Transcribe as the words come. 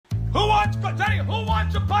Who wants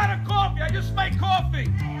a pot of coffee? I just made coffee.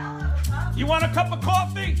 You want a cup of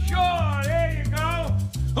coffee? Sure, there you go.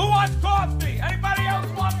 Who wants coffee? Anybody else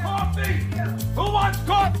want coffee? Who wants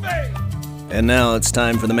coffee? And now it's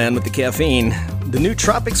time for the man with the caffeine, the new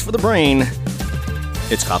tropics for the brain.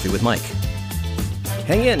 It's Coffee with Mike.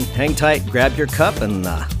 Hang in, hang tight, grab your cup, and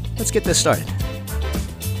let's get this started.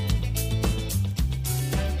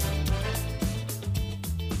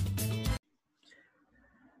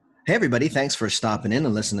 Hey everybody, thanks for stopping in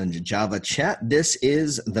and listening to Java Chat. This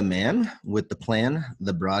is the man with the plan,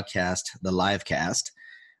 the broadcast, the live cast.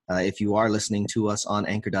 If you are listening to us on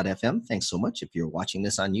Anchor.fm, thanks so much. If you're watching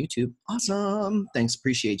this on YouTube, awesome. Thanks,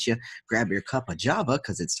 appreciate you. Grab your cup of Java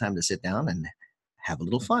because it's time to sit down and have a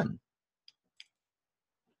little fun.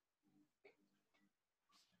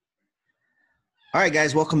 All right,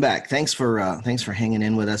 guys, welcome back. Thanks for hanging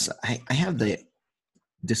in with us. I have the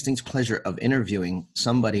distinct pleasure of interviewing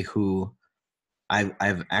somebody who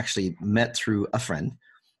I've actually met through a friend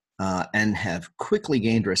and have quickly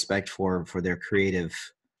gained respect for their creative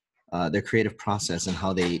process and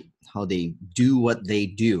how they do what they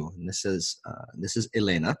do. And this is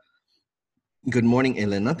Elena. Good morning,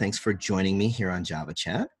 Elena. Thanks for joining me here on Java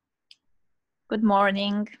Chat. Good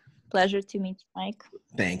morning. Pleasure to meet you, Mike.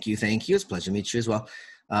 Thank you. It's a pleasure to meet you as well.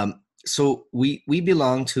 So we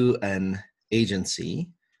belong to an agency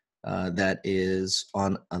that is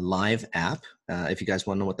on a live app. If you guys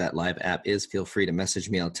want to know what that live app is, feel free to message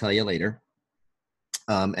me. I'll tell you later.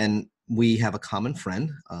 And we have a common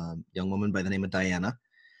friend, a young woman by the name of Diana,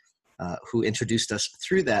 who introduced us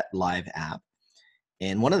through that live app.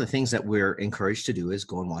 And one of the things that we're encouraged to do is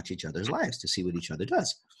go and watch each other's lives to see what each other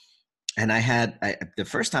does. And the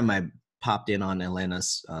first time I popped in on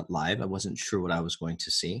Elena's live, I wasn't sure what I was going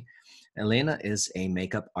to see. Elena is a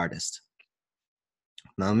makeup artist.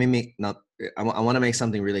 Now, I want to make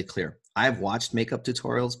something really clear. I've watched makeup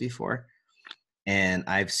tutorials before, and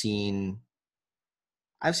I've seen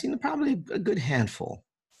probably a good handful.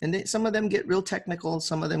 And some of them get real technical.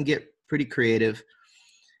 Some of them get pretty creative.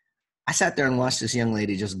 I sat there and watched this young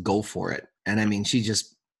lady just go for it. And I mean,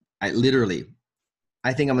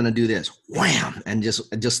 I think I'm going to do this. Wham! And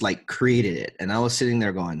just like created it. And I was sitting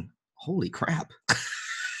there going, holy crap.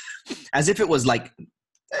 As if it was like,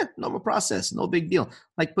 normal process, no big deal.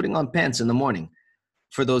 Like putting on pants in the morning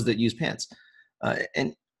for those that use pants.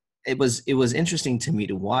 And it was interesting to me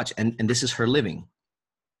to watch. And this is her living.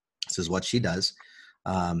 This is what she does.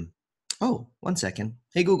 Oh, 1 second.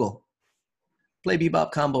 Hey, Google, play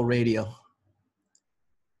Bebop Combo Radio.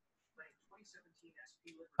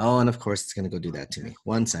 Oh, and of course it's going to go do that to me.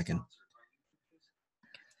 1 second.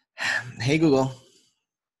 Hey, Google,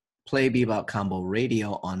 play Bebop Combo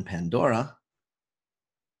Radio on Pandora.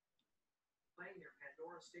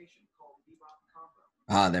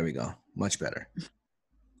 Ah, there we go. Much better.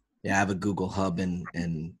 Yeah, I have a Google Hub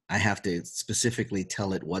and I have to specifically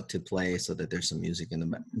tell it what to play so that there's some music in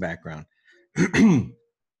the background.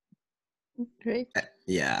 Great.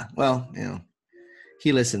 Yeah, well,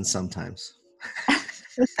 he listens sometimes.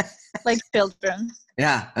 Like children.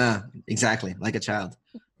 Yeah, exactly. Like a child.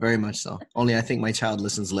 Very much so. Only I think my child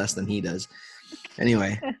listens less than he does.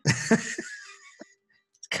 Anyway, it's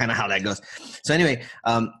kind of how that goes. So anyway,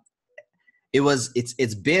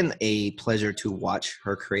 it's been a pleasure to watch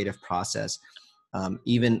her creative process,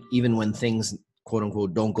 even when things quote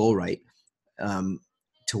unquote don't go right,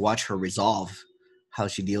 to watch her resolve how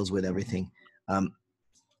she deals with everything.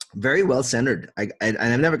 Very well centered. And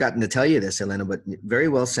I've never gotten to tell you this, Elena, but very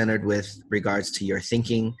well centered with regards to your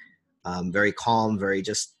thinking. Very calm, very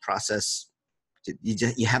just process.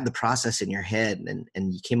 You have the process in your head,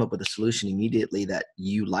 and you came up with a solution immediately that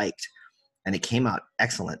you liked, and it came out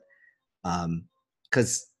excellent.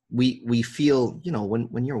 Because we feel,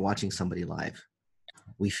 when you're watching somebody live,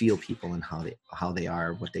 we feel people and how they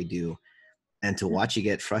are, what they do, and to watch you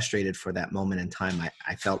get frustrated for that moment in time,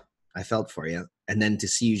 I felt for you, and then to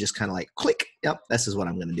see you just kind of like click, yep, this is what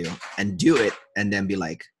I'm going to do, and do it, and then be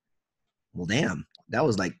like, well, damn, that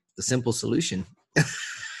was like the simple solution,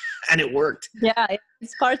 and it worked. Yeah,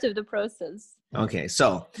 it's part of the process. Okay,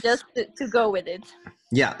 so just to go with it.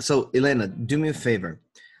 Yeah, so Elena, do me a favor.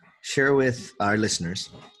 Share with our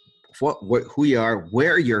listeners who you are,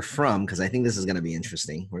 where you're from, because I think this is going to be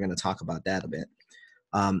interesting. We're going to talk about that a bit,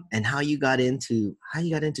 and how you got into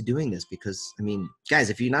doing this. Because I mean,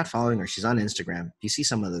 guys, if you're not following her, she's on Instagram. If you see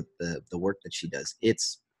some of the work that she does,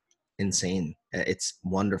 it's insane. It's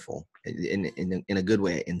wonderful in a good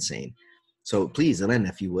way, insane. So please, Elena,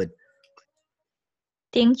 if you would.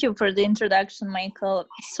 Thank you for the introduction, Michael.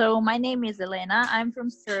 So my name is Elena. I'm from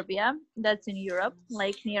Serbia. That's in Europe,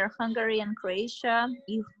 like near Hungary and Croatia.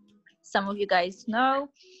 If some of you guys know,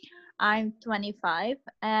 I'm 25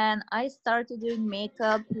 and I started doing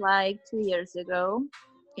makeup like 2 years ago.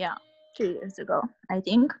 Yeah, 2 years ago, I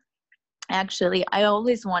think. Actually, I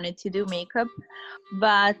always wanted to do makeup,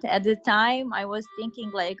 but at the time I was thinking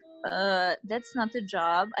like, that's not a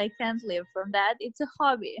job. I can't live from that. It's a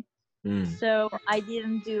hobby. So I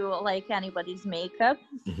didn't do like anybody's makeup.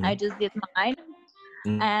 Mm-hmm. I just did mine.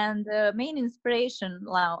 Mm. And the main inspiration,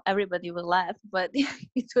 well, everybody will laugh, but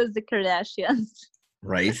it was the Kardashians.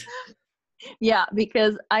 Right. Yeah,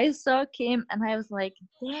 because I saw Kim and I was like,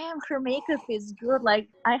 damn, her makeup is good. Like,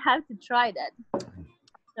 I have to try that.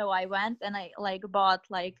 So I went and I like bought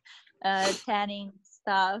like tanning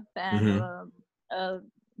stuff and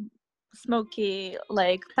smoky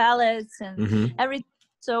like palettes and everything.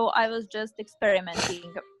 So I was just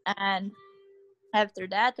experimenting. And after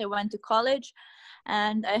that, I went to college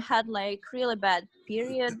and I had like really bad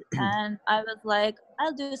period. And I was like,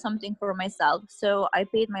 I'll do something for myself. So I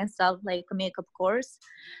paid myself like a makeup course.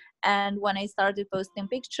 And when I started posting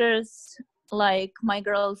pictures, like my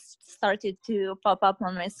girls started to pop up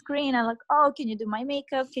on my screen. I'm like, oh, can you do my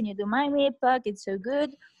makeup? Can you do my makeup? It's so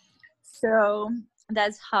good. So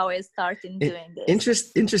that's how I started doing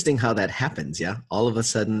this. Interesting how that happens. Yeah. All of a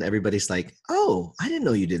sudden everybody's like, oh, I didn't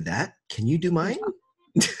know you did that. Can you do mine?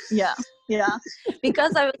 Yeah.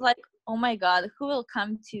 Because I was like, oh my God, who will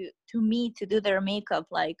come to me to do their makeup?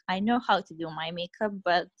 Like, I know how to do my makeup,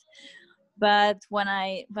 but when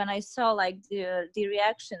I saw like the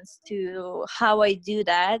reactions to how I do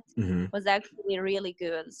that was actually really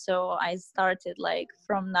good. So I started like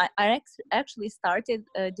I actually started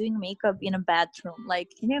doing makeup in a bathroom. Like,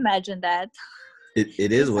 can you imagine that?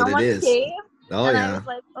 It is what it is. Came, oh and yeah. I was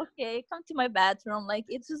like, okay, come to my bathroom. Like,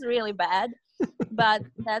 it was really bad, but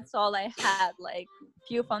that's all I had. Like,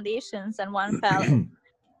 few foundations and one palette.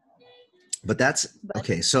 But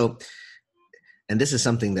okay. So. And this is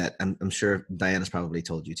something that I'm sure Diana's probably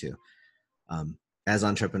told you too. As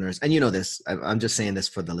entrepreneurs, and you know this, I'm just saying this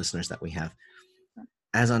for the listeners that we have.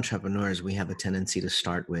 As entrepreneurs, we have a tendency to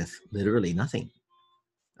start with literally nothing.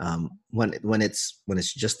 When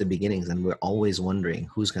it's just the beginnings, and we're always wondering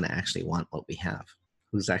who's going to actually want what we have,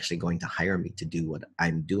 who's actually going to hire me to do what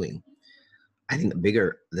I'm doing. I think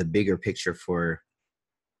the bigger picture for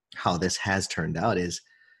how this has turned out is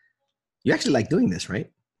you actually like doing this,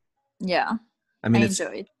 right? Yeah. I mean, I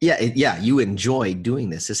enjoy it. Yeah, you enjoy doing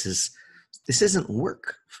this. This isn't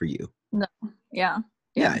work for you. No. Yeah.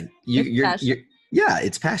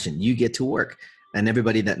 It's passion. You get to work, and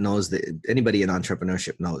everybody that knows that anybody in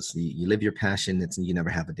entrepreneurship knows you live your passion. You never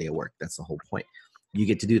have a day of work. That's the whole point. You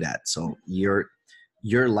get to do that. So your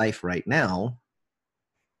life right now,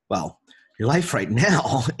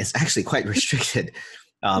 is actually quite restricted.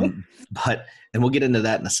 But we'll get into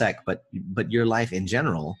that in a sec. But your life in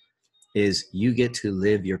general is you get to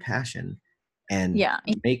live your passion and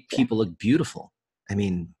make people look beautiful. I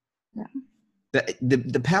mean,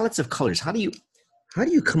 the palettes of colors, how do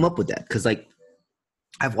you come up with that? Because like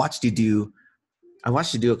I watched you do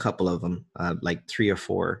a couple of them, like 3 or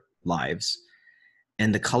 4 lives,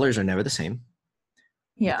 and the colors are never the same.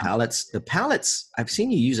 Yeah. The palettes, I've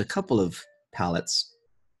seen you use a couple of palettes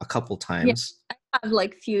a couple times. Yeah, I have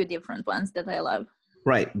like few different ones that I love.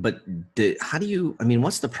 Right. But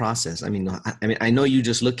what's the process? I mean, I know you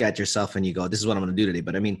just look at yourself and you go, this is what I'm going to do today.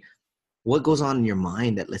 But I mean, what goes on in your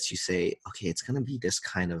mind that lets you say, okay, it's going to be this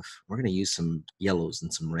kind of, we're going to use some yellows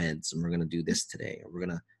and some reds and we're going to do this today. Or we're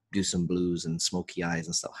going to do some blues and smoky eyes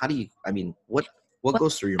and stuff. What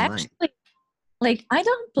goes through your mind? Like, I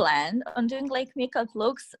don't plan on doing like makeup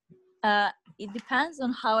looks. It depends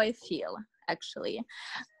on how I feel, actually.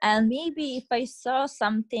 And maybe if I saw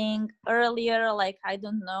something earlier, like, I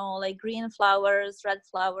don't know, like green flowers, red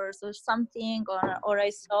flowers or something, or I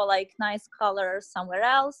saw like nice color somewhere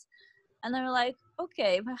else, and I'm like,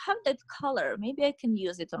 okay, if I have that color, maybe I can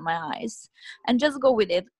use it on my eyes and just go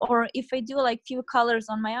with it. Or if I do like few colors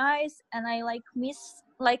on my eyes and I like miss,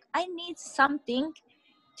 like I need something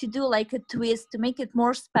to do like a twist to make it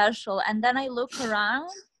more special, and then I look around,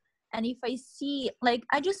 and if I see, like,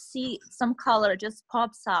 I just see some color just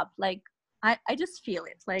pops up, like I just feel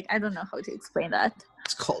it. Like, I don't know how to explain that.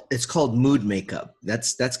 It's called mood makeup.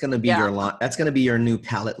 That's going to be that's going to be your new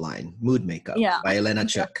palette line, Mood Makeup by Elena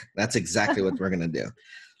Chuk. That's exactly what we're going to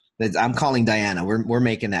do. I'm calling Diana. We're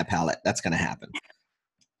making that palette. That's going to happen.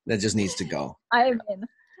 That just needs to go. I'm in.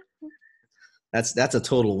 That's a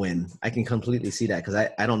total win. I can completely see that because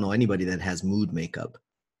I don't know anybody that has mood makeup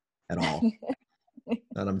at all.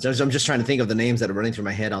 And I'm just trying to think of the names that are running through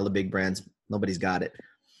my head, all the big brands. Nobody's got it.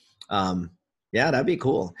 Yeah, that'd be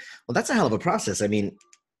cool. Well, that's a hell of a process. I mean,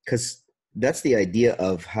 because that's the idea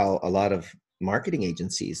of how a lot of marketing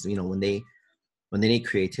agencies, you know, when they need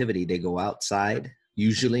creativity, they go outside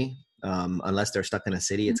usually, unless they're stuck in a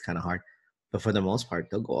city, it's kind of hard. But for the most part,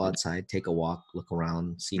 they'll go outside, take a walk, look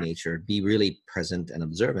around, see nature, be really present and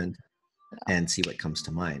observant, and see what comes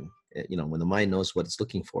to mind. You know, when the mind knows what it's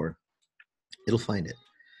looking for, it'll find it.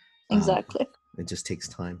 Exactly. It just takes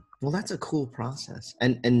time. Well, that's a cool process.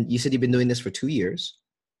 And you said you've been doing this for 2 years?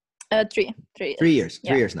 3 years. 3 years.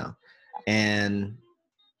 Yeah. 3 years now. And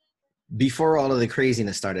before all of the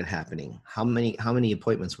craziness started happening, how many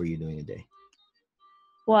appointments were you doing a day?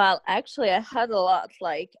 Well, actually, I had a lot.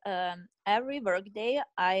 Like every workday,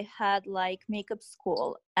 I had like makeup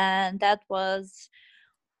school, and that was,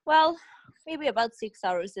 well, maybe about 6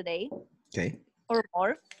 hours a day. Okay. Or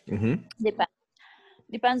more. Mm-hmm.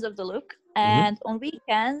 Depends of the look. And on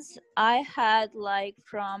weekends, I had like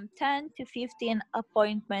from 10 to 15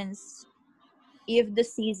 appointments if the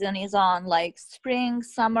season is on, like spring,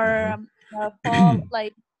 summer, fall.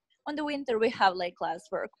 Like on the winter, we have like less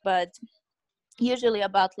work, but usually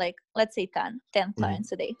about like, let's say 10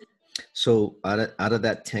 clients a day. So out of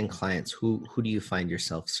that 10 clients, who do you find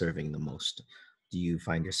yourself serving the most? Do you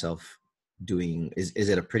find yourself doing, is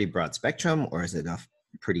it a pretty broad spectrum, or is it a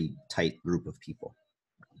pretty tight group of people?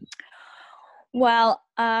 Well,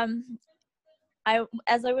 as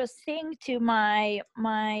I was saying to my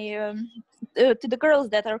to the girls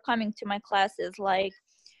that are coming to my classes, like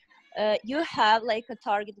you have like a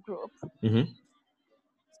target group,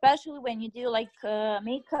 especially when you do like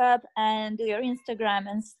makeup and do your Instagram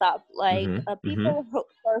and stuff. Like people who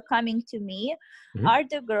are coming to me are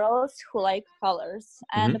the girls who like colors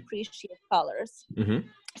and appreciate colors.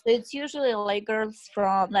 So it's usually like girls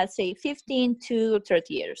from, let's say, 15 to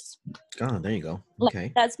 30 years. Oh, there you go. Okay.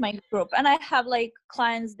 Like, that's my group. And I have like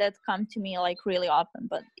clients that come to me like really often,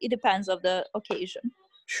 but it depends on the occasion.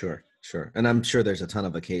 Sure. And I'm sure there's a ton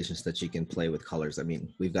of occasions that you can play with colors. I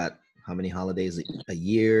mean, we've got how many holidays a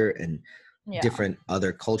year, and different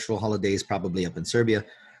other cultural holidays probably up in Serbia.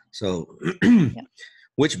 So,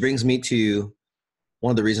 which brings me to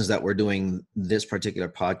one of the reasons that we're doing this particular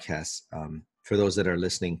podcast. For those that are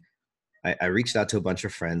listening, I reached out to a bunch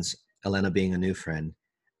of friends, Elena being a new friend,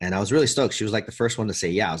 and I was really stoked. She was like the first one to say,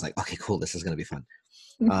 yeah. I was like, okay, cool. This is going to be fun.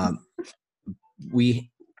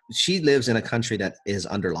 She lives in a country that is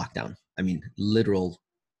under lockdown. I mean, literal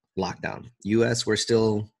lockdown. US,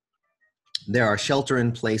 there are shelter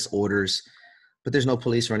in place orders, but there's no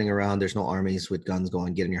police running around. There's no armies with guns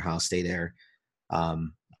going, get in your house, stay there.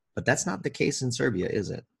 But that's not the case in Serbia,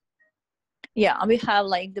 is it? Yeah, we have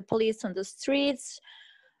like the police on the streets,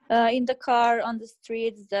 in the car, on the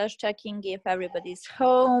streets, just checking if everybody's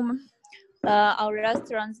home. Our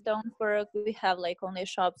restaurants don't work. We have like only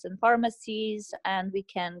shops and pharmacies, and we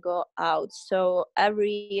can go out. So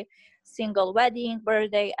every single wedding,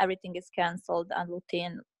 birthday, everything is canceled and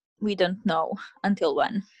routine. We don't know until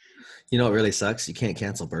when. You know, it really sucks. You can't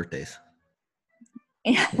cancel birthdays.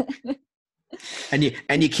 Yeah. and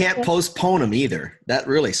you can't postpone them either. That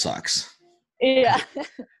really sucks. Yeah.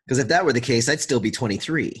 Because if that were the case, I'd still be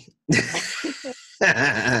 23.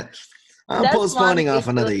 I'm postponing off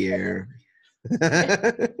another year.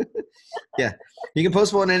 Yeah, you can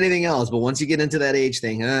postpone anything else, but once you get into that age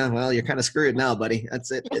thing, well, you're kind of screwed now, buddy.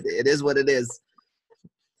 That's it. It is what it is.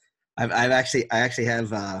 I actually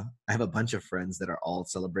have a bunch of friends that are all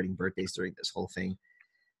celebrating birthdays during this whole thing,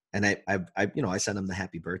 and I send them the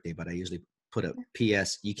happy birthday, but I usually put a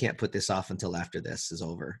PS. You can't put this off until after this is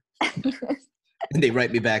over. And they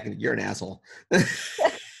write me back, and you're an asshole.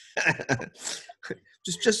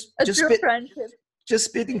 just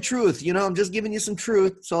spitting truth. You know, I'm just giving you some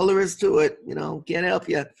truth. That's all there is to it. You know, can't help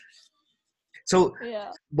you. So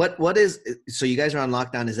what is, so you guys are on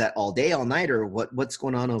lockdown. Is that all day, all night, or what's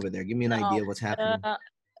going on over there? Give me an idea of what's happening.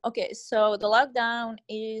 Okay, so the lockdown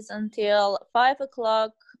is until 5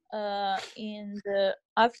 o'clock in the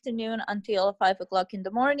afternoon until 5 o'clock in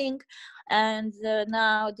the morning. And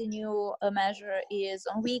now the new measure is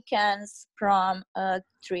on weekends from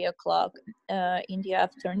 3 o'clock in the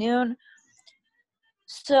afternoon.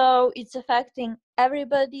 So it's affecting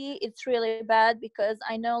everybody. It's really bad because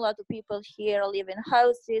I know a lot of people here live in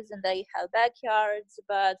houses and they have backyards,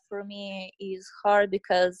 but for me it's hard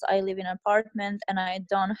because I live in an apartment and I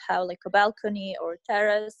don't have like a balcony or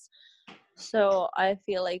terrace. So I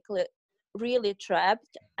feel like really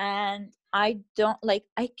trapped, and I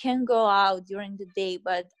can go out during the day,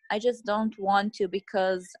 but I just don't want to,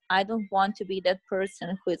 because I don't want to be that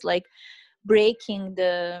person who is like breaking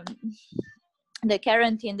the the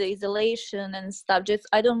quarantine, the isolation and stuff. Just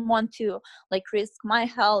I don't want to like risk my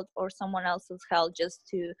health or someone else's health just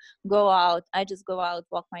to go out. I just go out,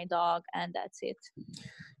 walk my dog, and that's it.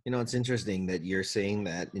 You know, it's interesting that you're saying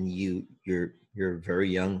that, and you're very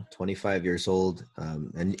young, 25 years old,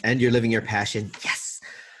 and you're living your passion. Yes.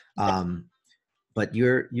 But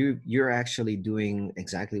you're actually doing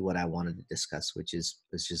exactly what I wanted to discuss, which is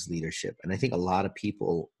just leadership. And I think a lot of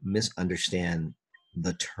people misunderstand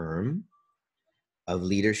the term of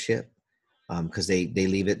leadership, because they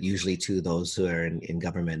leave it usually to those who are in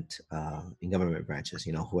government branches,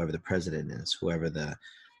 you know, whoever the president is, whoever the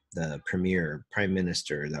premier, prime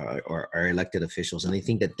minister, or elected officials, and they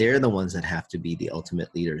think that they're the ones that have to be the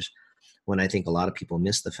ultimate leaders, when I think a lot of people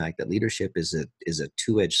miss the fact that leadership is a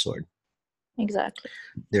two-edged sword. Exactly.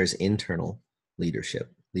 There's internal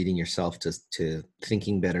leadership, leading yourself to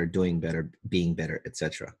thinking better, doing better, being better,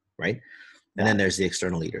 etc. Right? And then there's the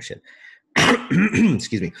external leadership,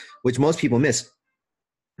 excuse me, which most people miss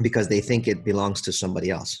because they think it belongs to somebody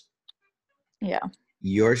else. Yeah.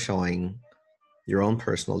 You're showing your own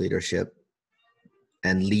personal leadership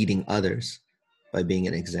and leading others by being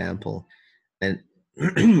an example. And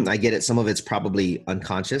I get it. Some of it's probably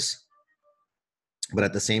unconscious, but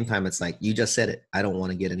at the same time, it's like, you just said it. I don't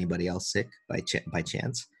want to get anybody else sick by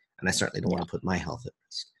chance. And I certainly don't want to put my health at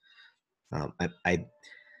risk.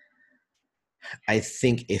 I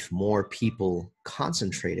think if more people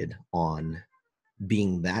concentrated on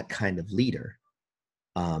being that kind of leader,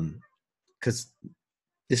 because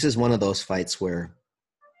this is one of those fights where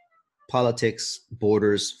politics,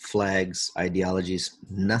 borders, flags, ideologies,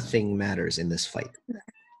 nothing matters in this fight.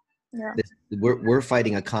 Yeah. We're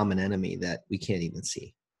fighting a common enemy that we can't even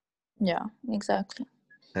see. Yeah, exactly.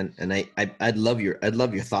 And I'd love your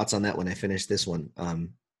thoughts on that when I finish this one.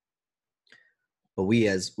 But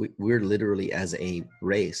we're literally, as a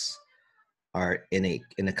race, are in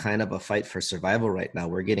a kind of a fight for survival right now.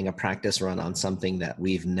 We're getting a practice run on something that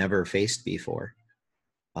we've never faced before.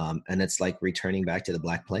 And it's like returning back to the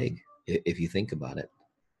Black Plague, if you think about it.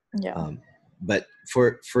 Yeah. But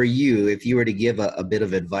for you, if you were to give a bit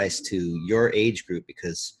of advice to your age group,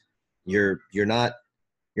 because you're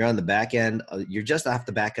on the back end, you're just off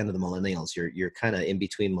the back end of the millennials. You're kind of in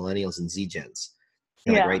between millennials and Z gens,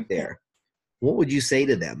 like right there. What would you say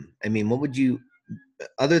to them? I mean, what would you,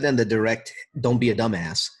 other than the direct, don't be a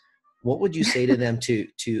dumbass, what would you say to them to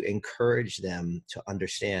encourage them to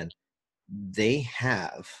understand they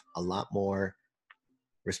have a lot more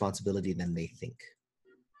responsibility than they think?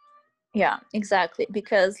 Yeah, exactly.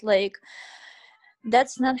 Because like,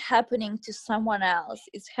 that's not happening to someone else,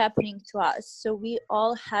 it's happening to us. So we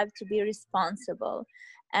all have to be responsible.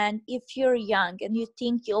 And if you're young and you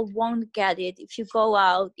think you won't get it, if you go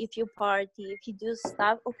out, if you party, if you do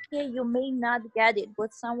stuff, okay, you may not get it,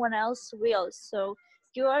 but someone else will. So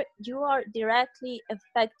you are directly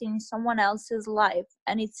affecting someone else's life,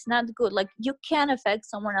 and it's not good. Like, you can affect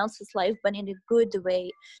someone else's life, but in a good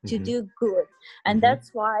way, to do good. And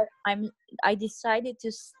that's why I decided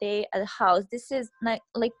to stay at the house. This is not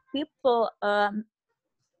like people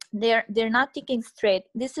they're not thinking straight.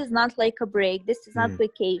 This is not like a break, this is not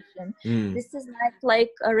vacation, this is not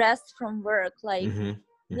like a rest from work. Like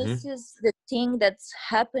this is the thing that's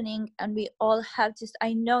happening, and we all have to.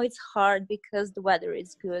 I know it's hard because the weather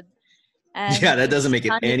is good, and that doesn't make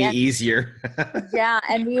it any easier.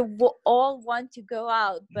 And we all want to go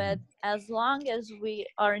out, but as long as we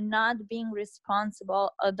are not being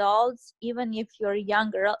responsible adults, even if you're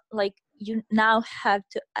younger, like, you now have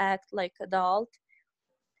to act like adult.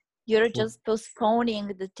 You're just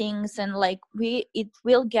postponing the things, and like it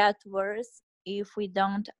will get worse if we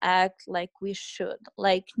don't act like we should.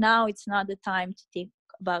 Like, now it's not the time to think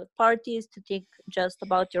about parties, to think just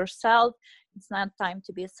about yourself. It's not time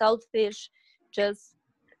to be selfish. Just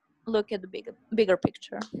look at the bigger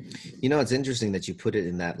picture. You know, it's interesting that you put it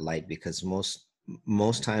in that light, because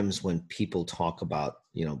most times when people talk about,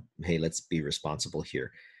 you know, hey, let's be responsible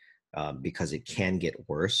here, because it can get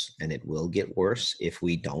worse, and it will get worse if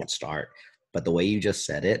we don't start. But the way you just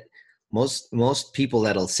said it, most people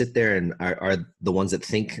that'll sit there and are the ones that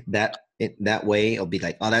think that way will be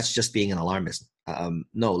like, oh, that's just being an alarmist.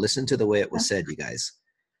 No, listen to the way it was said, you guys.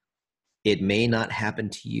 It may not happen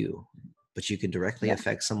to you, but you can directly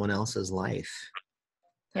affect someone else's life.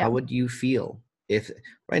 How would you feel if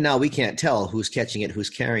right now we can't tell who's catching it, who's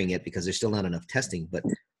carrying it, because there's still not enough testing, but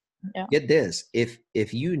get this,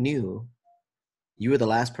 if you knew you were the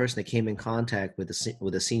last person that came in contact with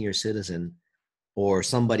a senior citizen, or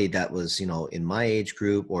somebody that was, you know, in my age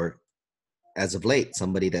group, or as of late,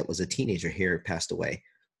 somebody that was a teenager here passed away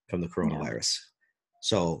from the coronavirus.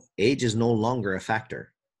 So age is no longer a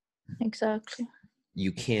factor. Exactly.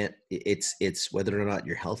 You can't, it's whether or not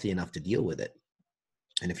you're healthy enough to deal with it.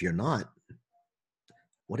 And if you're not,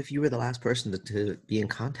 what if you were the last person to be in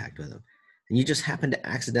contact with them? And you just happen to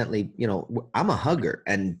accidentally, I'm a hugger.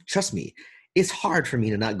 And trust me, it's hard for me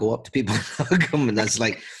to not go up to people and hug them. And that's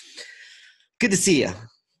like, good to see you.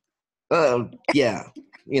 Yeah,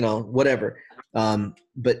 whatever.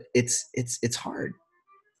 But it's hard.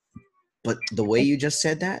 But the way you just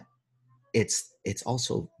said that, it's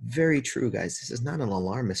also very true, guys. This is not an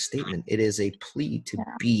alarmist statement. It is a plea to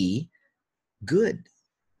be good.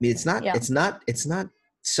 I mean, it's not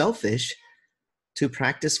selfish to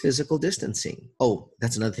practice physical distancing. Oh,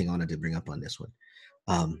 that's another thing I wanted to bring up on this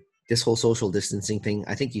one. This whole social distancing thing,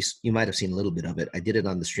 I think you might have seen a little bit of it. I did it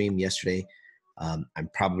on the stream yesterday. I'm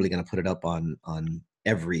probably going to put it up on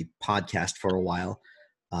every podcast for a while.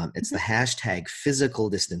 It's the hashtag physical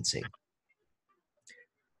distancing.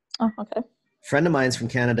 Oh, okay. Friend of mine's from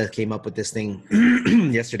Canada came up with this thing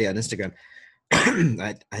yesterday on Instagram.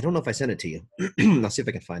 I don't know if I sent it to you. I'll see if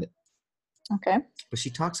I can find it. Okay. But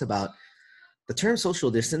she talks about the term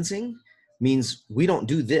social distancing means we don't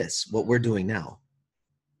do this, what we're doing now.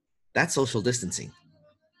 That's social distancing.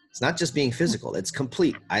 It's not just being physical. It's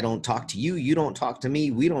complete. I don't talk to you. You don't talk to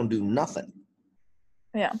me. We don't do nothing.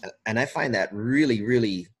 Yeah. And I find that really,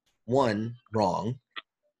 really, one, wrong,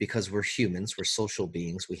 because we're humans. We're social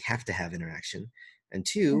beings. We have to have interaction. And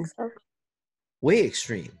two, way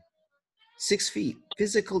extreme. 6 feet,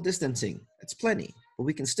 physical distancing. It's plenty. But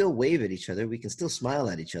we can still wave at each other. We can still smile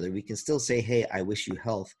at each other. We can still say, hey, I wish you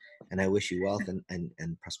health and I wish you wealth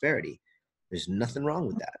and prosperity. There's nothing wrong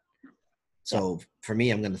with that. So for me,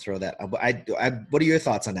 I'm going to throw that. What are your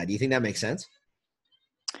thoughts on that? Do you think that makes sense?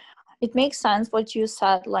 It makes sense what you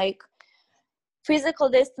said, like physical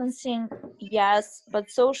distancing, yes, but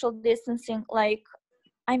social distancing, like,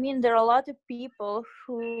 I mean, there are a lot of people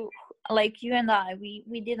who, like you and I,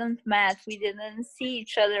 we didn't met, we didn't see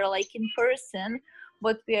each other like in person,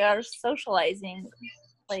 but we are socializing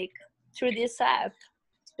like through this app.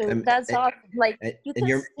 So that's awesome. Like you can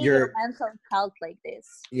see your mental health like this.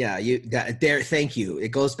 Yeah, thank you. It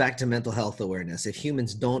goes back to mental health awareness. If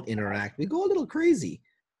humans don't interact, we go a little crazy.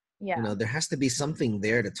 Yeah. There has to be something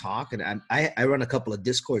there to talk. And I run a couple of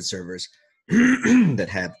Discord servers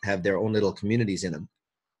that have their own little communities in them.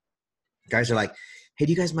 Guys are like, hey,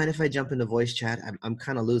 do you guys mind if I jump into voice chat? I'm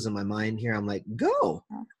kind of losing my mind here. I'm like, go.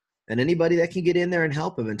 And anybody that can get in there and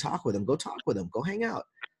help them and talk with them, go talk with them. Go hang out.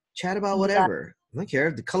 Chat about whatever. I don't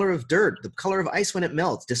care. The color of dirt, the color of ice when it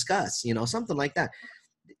melts, discuss, something like that.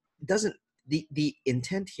 It doesn't, the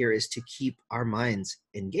intent here is to keep our minds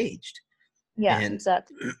engaged. Yeah, and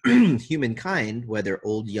exactly. Humankind, whether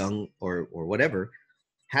old, young, or whatever,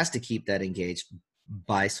 has to keep that engaged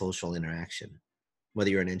by social interaction. Whether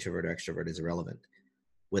you're an introvert or extrovert is irrelevant.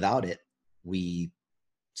 Without it, we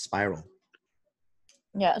spiral.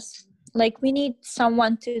 Yes. Like we need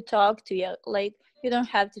someone to talk to you. Like you don't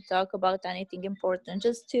have to talk about anything important,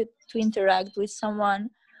 just to interact with someone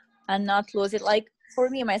and not lose it. Like for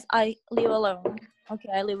me, I live alone. Okay,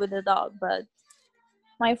 I live with a dog, but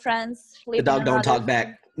my friends live. The dog don't talk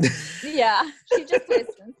back. Yeah, she just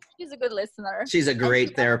listens. She's a good listener. She's a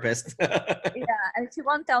great therapist. Yeah, and she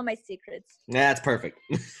won't tell my secrets. That's perfect.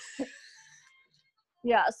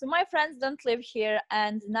 Yeah, so my friends don't live here,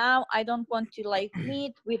 and now I don't want to like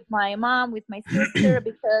meet with my mom, with my sister,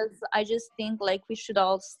 because I just think like we should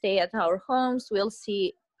all stay at our homes. We'll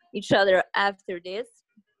see each other after this.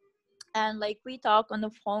 And like we talk on the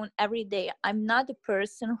phone every day. I'm not a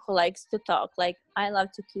person who likes to talk. Like I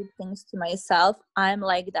love to keep things to myself. I'm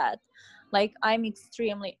like that. Like I'm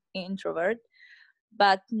extremely introvert.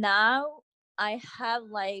 But now I have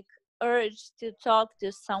like urge to talk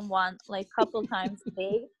to someone like a couple times a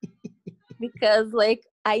day because like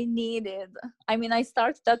I need it. I mean, I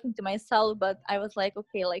started talking to myself, but I was like,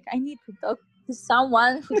 okay, like I need to talk to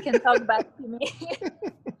someone who can talk back to me.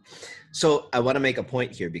 So I want to make a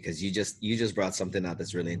point here because you just brought something out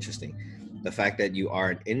that's really interesting. The fact that you are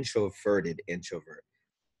an introverted introvert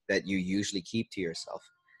that you usually keep to yourself.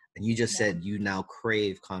 And you just said you now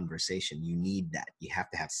crave conversation. You need that. You have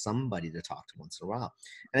to have somebody to talk to once in a while.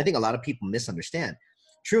 And I think a lot of people misunderstand.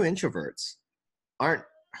 True introverts aren't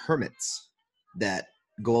hermits that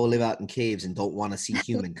go live out in caves and don't want to see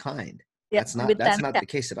humankind. That's not the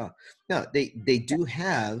case at all. No, they do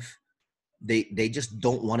have, they just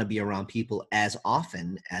don't want to be around people as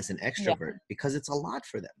often as an extrovert because it's a lot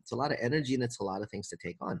for them. It's a lot of energy and it's a lot of things to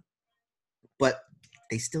take on. But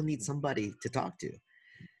they still need somebody to talk to.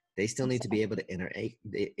 They still need to be able to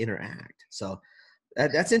interact. So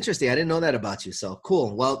That's interesting. I didn't know that about you. So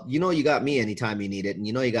cool. Well, you know, you got me anytime you need it, and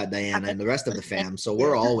you know, you got Diana and the rest of the fam. So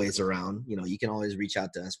we're always around. You know, you can always reach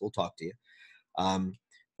out to us. We'll talk to you.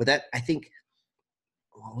 But that, I think,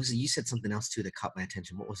 what was it? You said something else too that caught my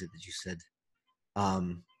attention. What was it that you said?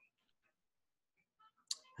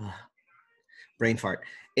 Brain fart.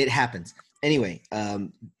 It happens. Anyway,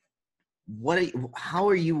 how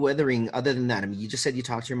are you weathering other than that? I mean, you just said you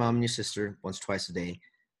talk to your mom and your sister once, twice a day.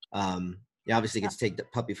 You obviously get to take the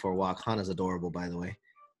puppy for a walk. Hana's adorable, by the way.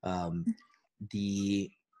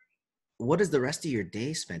 What is the rest of your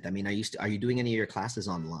day spent? I mean, are you doing any of your classes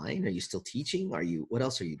online? Are you still teaching? What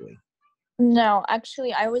else are you doing? No,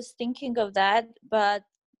 actually, I was thinking of that, but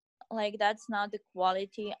like that's not the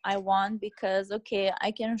quality I want, because okay, I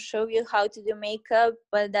can show you how to do makeup,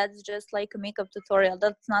 but that's just like a makeup tutorial.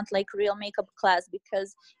 That's not like real makeup class,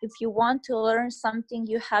 because if you want to learn something,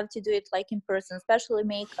 you have to do it like in person, especially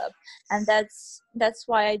makeup. And that's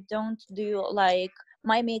why I don't do like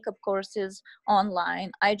my makeup courses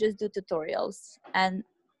online. I just do tutorials, and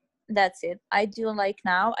that's it. I do like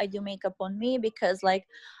now I do makeup on me because like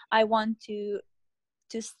I want to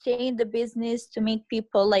stay in the business, to make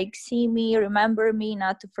people like see me, remember me,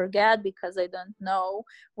 not to forget, because I don't know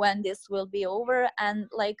when this will be over. And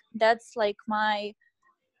like that's like my,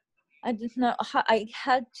 I don't know how I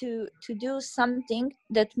had to do something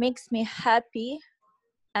that makes me happy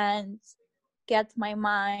and get my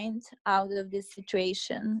mind out of this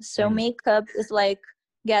situation. So makeup is like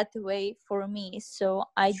getaway for me, so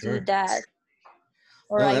I do that.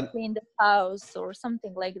 Or No, I clean the house or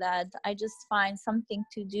something like that. I just find something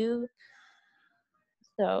to do.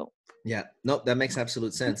 So yeah, no, that makes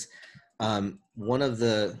absolute sense. One of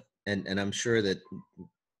the, and I'm sure that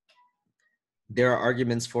there are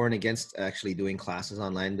arguments for and against actually doing classes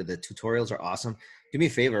online, but the tutorials are awesome. Do me a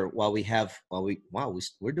favor, we're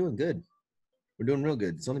doing good. We're doing real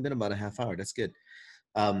good. It's only been about a half hour. That's good.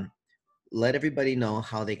 Let everybody know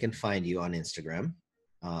how they can find you on Instagram,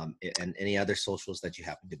 and any other socials that you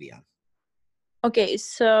happen to be on. Okay,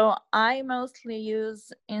 so I mostly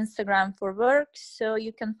use Instagram for work. So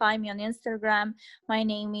you can find me on Instagram. My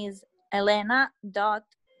name is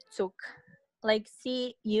Elena.Cuk, like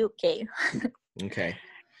C-U-K. Okay.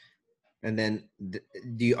 And then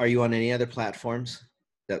are you on any other platforms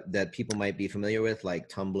that people might be familiar with, like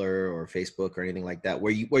Tumblr or Facebook or anything like that,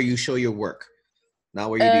 where you show your work,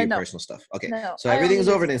 not where you do your personal stuff? Okay. No, so everything's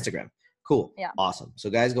over on Instagram. Cool. Yeah. Awesome. So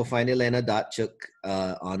guys, go find Elena.Cuk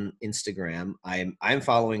on Instagram. I'm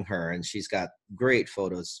following her, and she's got great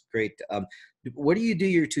photos. Great. Where do you do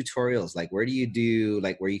your tutorials? Like, where do you do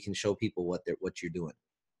where you can show people what you're doing?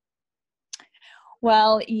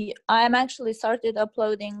 Well, I'm actually started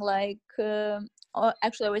uploading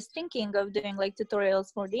actually I was thinking of doing like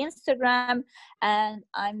tutorials for the Instagram, and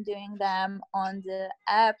I'm doing them on the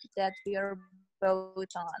app that we are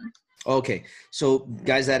both on. Okay, so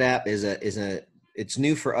guys, that app it's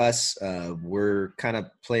new for us. We're kind of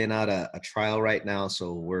playing out a trial right now,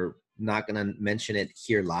 so we're not going to mention it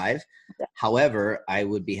here live. Okay. However, I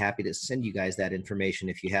would be happy to send you guys that information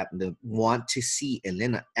if you happen to want to see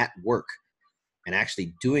Elena at work and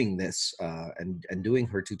actually doing this and doing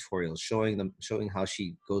her tutorials, showing how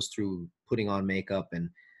she goes through putting on makeup and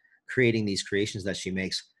creating these creations that she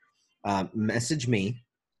makes. Message me.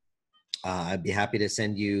 I'd be happy to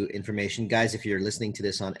send you information. Guys, if you're listening to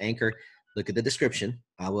this on Anchor, look at the description.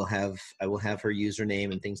 I will have her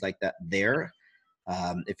username and things like that there.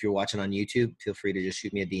 If you're watching on YouTube, feel free to just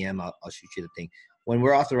shoot me a DM. I'll shoot you the thing. When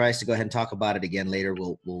we're authorized to go ahead and talk about it again later,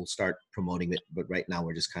 we'll start promoting it. But right now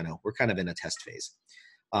we're kind of in a test phase.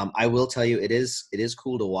 I will tell you, it is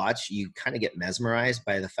cool to watch. You kind of get mesmerized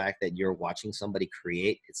by the fact that you're watching somebody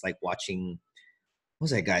create. It's like watching, what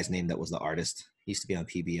was that guy's name that was the artist? He used to be on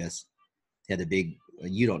PBS. He had the big,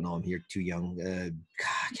 you don't know him, you're too young. I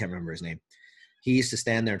can't remember his name. He used to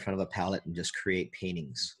stand there in front of a palette and just create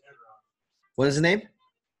paintings. What is his name?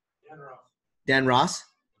 Dan Ross?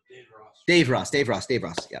 Dave Ross.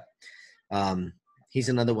 Yeah. He's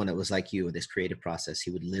another one that was like you, this creative process. He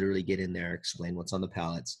would literally get in there, explain what's on the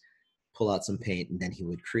palettes, pull out some paint, and then he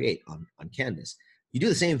would create on canvas. You do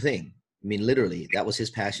the same thing. I mean, literally, that was his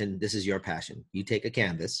passion. This is your passion. You take a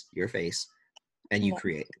canvas, your face, and you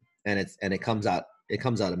create. And it comes out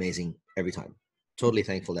amazing every time. Totally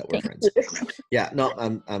thankful that we're friends. Yeah, no,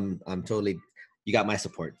 I'm totally, you got my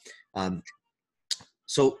support.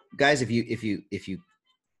 So guys, if you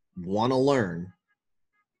want to learn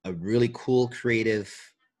a really cool creative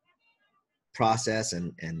process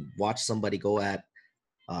and watch somebody go at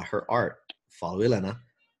her art, follow Elena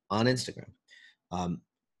on Instagram.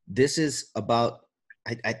 This is about,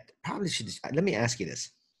 I probably should, let me ask you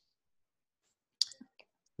this.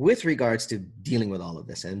 with regards to dealing with all of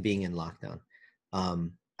this and being in lockdown,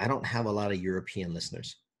 I don't have a lot of European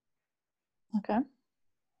listeners. Okay.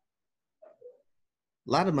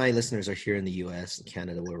 A lot of my listeners are here in the US and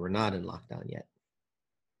Canada where we're not in lockdown yet.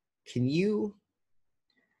 Can you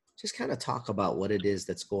just kind of talk about what it is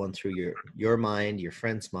that's going through your mind, your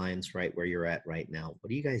friends' minds, right where you're at right now? What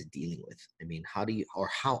are you guys dealing with? I mean, how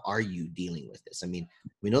are you dealing with this? I mean,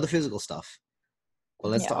 we know the physical stuff, but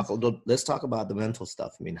let's talk about the mental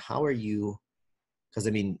stuff. I mean, how are you? Because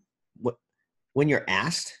I mean, when you're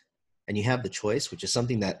asked and you have the choice, which is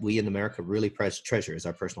something that we in America really treasure, is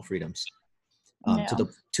our personal freedoms.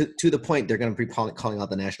 To the point they're going to be calling out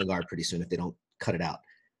the National Guard pretty soon if they don't cut it out.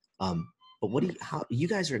 But how you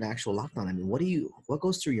guys are in actual lockdown? I mean, what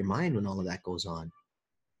goes through your mind when all of that goes on?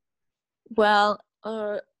 Well,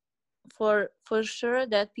 for sure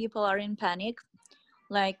that people are in panic.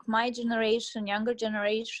 Like my generation, younger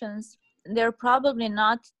generations, they're probably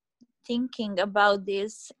not thinking about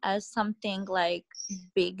this as something like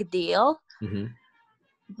big deal. Mm-hmm.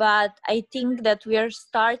 But I think that we are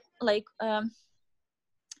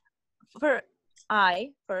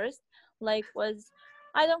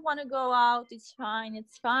I don't want to go out, it's fine.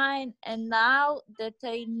 And now that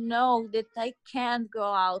I know that I can't go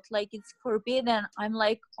out, like it's forbidden, I'm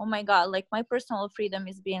like, oh my God, like my personal freedom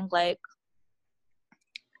is being like,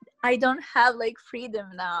 I don't have like freedom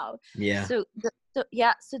now. Yeah. So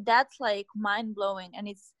that's like mind blowing, and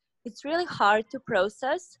it's really hard to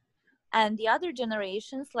process. And the other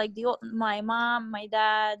generations, like my mom, my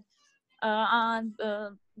dad, aunt,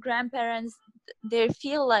 grandparents, they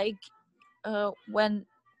feel like when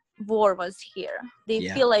war was here, they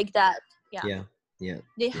feel like that.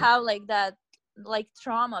 They have like that, like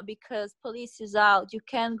trauma, because police is out, you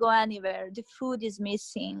can't go anywhere, the food is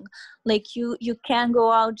missing, like you can't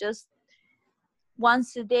go out just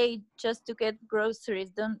once a day just to get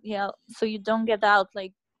groceries, so you don't get out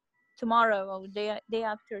like tomorrow or day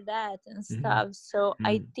after that and stuff. So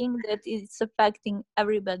I think that it's affecting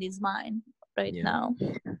everybody's mind right now.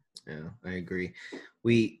 Yeah, I agree.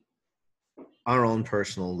 Our own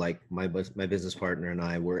personal, like my business partner and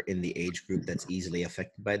I, were in the age group that's easily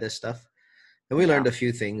affected by this stuff. And we learned a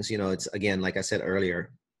few things. You know, it's, again, like I said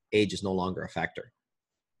earlier, age is no longer a factor.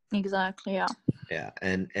 Exactly, yeah. Yeah,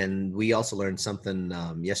 and we also learned something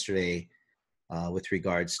yesterday with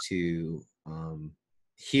regards to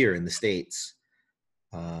here in the States,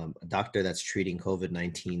 a doctor that's treating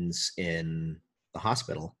COVID-19s in the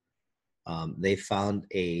hospital. They found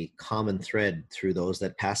a common thread through those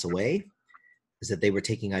that pass away is that they were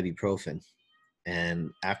taking ibuprofen. And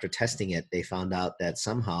after testing it, they found out that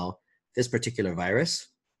somehow this particular virus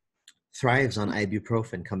thrives on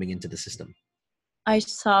ibuprofen coming into the system. I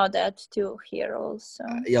saw that too here also.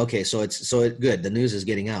 Okay, so it's good. The news is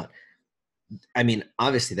getting out. I mean,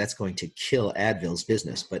 obviously that's going to kill Advil's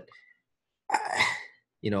business, but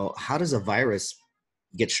you know, how does a virus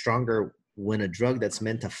get stronger when a drug that's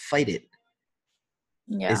meant to fight it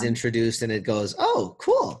is introduced and it goes, oh,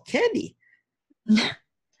 cool, candy.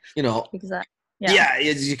 You know, exactly. Yeah,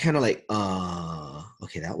 you're kind of like,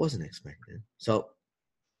 okay, that wasn't expected. So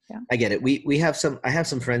I get it. I have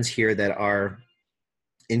some friends here that are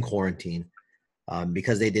in quarantine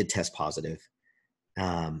because they did test positive.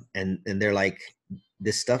 And they're like,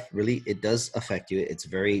 this stuff really, it does affect you. It's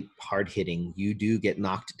very hard hitting. You do get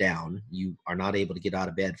knocked down. You are not able to get out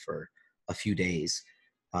of bed for a few days.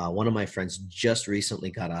 One of my friends just recently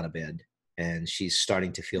got out of bed and she's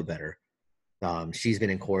starting to feel better. She's been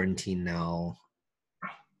in quarantine now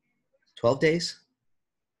 12 days.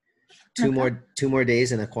 Two more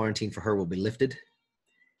days and a quarantine for her will be lifted.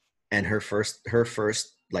 And her first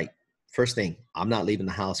thing, I'm not leaving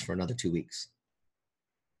the house for another 2 weeks.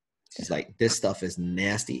 She's like, this stuff is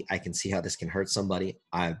nasty. I can see how this can hurt somebody.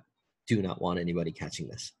 I do not want anybody catching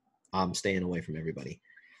this. I'm staying away from everybody.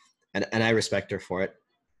 And I respect her for it.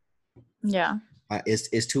 Yeah.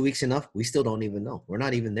 Is 2 weeks enough? We still don't even know. We're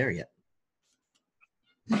not even there yet.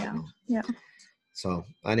 Yeah. So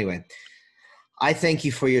anyway, I thank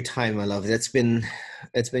you for your time, my love. It's been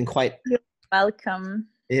quite. You're welcome.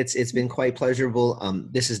 It's been quite pleasurable.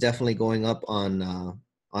 This is definitely going up on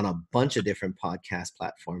a bunch of different podcast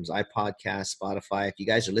platforms. iPodcast, Spotify. If you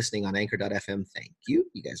guys are listening on Anchor.fm, thank you.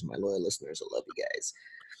 You guys are my loyal listeners. I love you guys.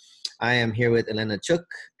 I am here with Elena Chuk,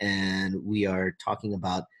 and we are talking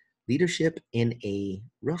about leadership in a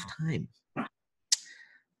rough time.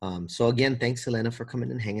 So again, thanks, Elena, for coming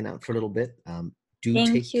and hanging out for a little bit.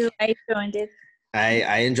 Thank you. I joined it.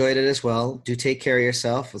 I enjoyed it as well. Do take care of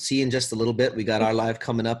yourself. We'll see you in just a little bit. We got our live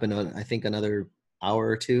coming up in I think another hour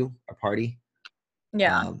or two, our party.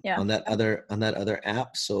 Yeah. On that other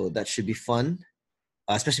app. So that should be fun.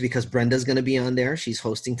 especially because Brenda's going to be on there. She's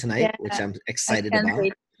hosting tonight, which I'm excited I can't about.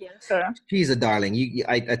 wait to hear her. She's a darling.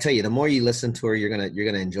 I tell you, the more you listen to her, you're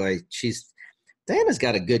gonna enjoy. Diana's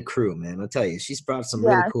got a good crew, man. I'll tell you, she's brought some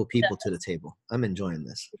really cool people to the table. I'm enjoying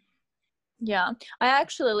this. Yeah, I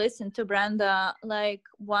actually listened to Brenda like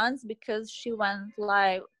once because she went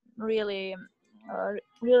live really,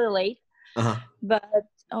 really late. But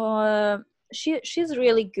she's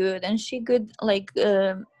really good, and she gives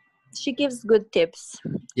good tips.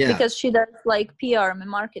 Yeah, because she does like PR and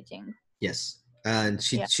marketing. Yes, and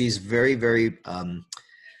she's very, very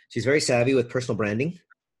she's very savvy with personal branding.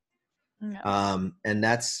 And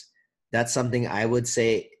that's something I would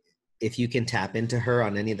say, if you can tap into her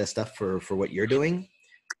on any of the stuff for what you're doing,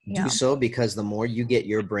 do so, because the more you get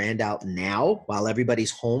your brand out now while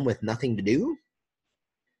everybody's home with nothing to do,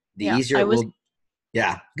 the easier it will.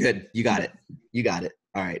 Yeah, good. You got it.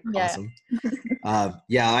 All right. Awesome.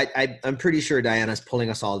 I'm pretty sure Diana's pulling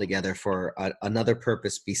us all together for another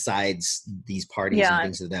purpose besides these parties and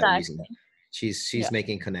things of that reason. She's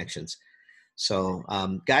making connections. So,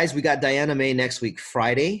 guys, we got Diana May next week,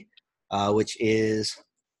 Friday, which is,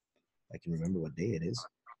 I can remember what day it is.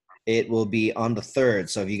 It will be on the 3rd.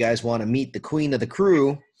 So if you guys want to meet the queen of the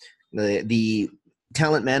crew, the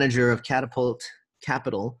talent manager of Catapult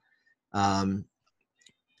Capital,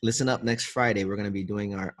 listen up next Friday. We're going to be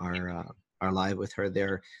doing our live with her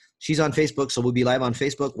there. She's on Facebook, so we'll be live on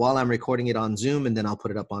Facebook while I'm recording it on Zoom, and then I'll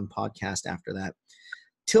put it up on podcast after that.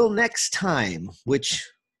 Till next time, which,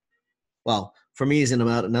 well, for me is in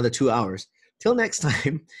about another 2 hours. Till next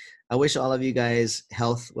time, I wish all of you guys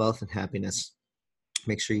health, wealth, and happiness.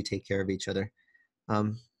 Make sure you take care of each other.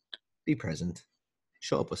 Be present.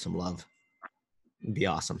 Show up with some love. Be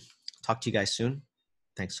awesome. Talk to you guys soon.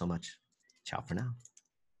 Thanks so much. Ciao for now.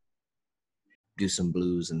 Do some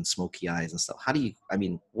blues and smoky eyes and stuff.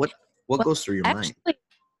 What goes through your mind?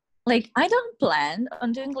 Like, I don't plan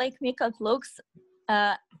on doing like makeup looks.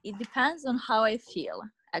 It depends on how I feel,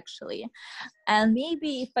 actually. And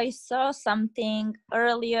maybe if I saw something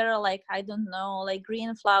earlier, like, I don't know, like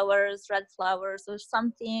green flowers, red flowers or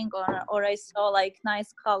something, or I saw like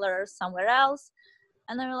nice color somewhere else,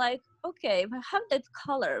 and I'm like, okay, if I have that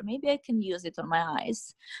color, maybe I can use it on my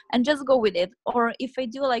eyes and just go with it. Or if I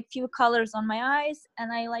do like few colors on my eyes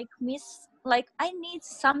and I like I need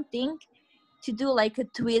something to do like a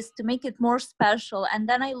twist to make it more special. And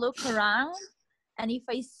then I look around, and if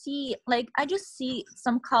I see, like, I just see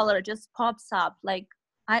some color just pops up, like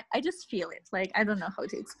I just feel it. Like, I don't know how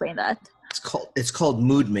to explain that. It's called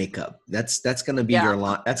mood makeup. That's gonna be your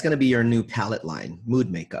line. That's gonna be your new palette line, mood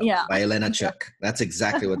makeup by Elena Chuk. That's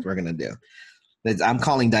exactly what we're gonna do. I'm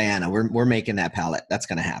calling Diana. We're making that palette. That's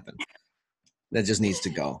gonna happen. That just needs to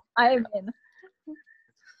go. I'm in.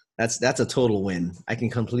 That's a total win. I can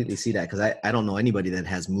completely see that, because I don't know anybody that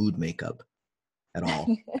has mood makeup at all.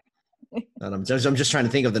 And I'm just trying to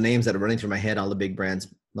think of the names that are running through my head. All the big brands,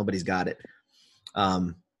 nobody's got it.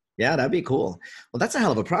 Yeah, that'd be cool. Well, that's a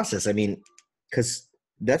hell of a process. I mean, because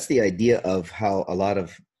that's the idea of how a lot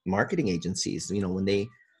of marketing agencies, when they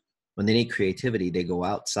need creativity, they go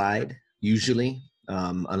outside usually,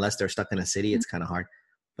 unless they're stuck in a city, it's kind of hard.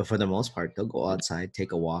 But for the most part, they'll go outside,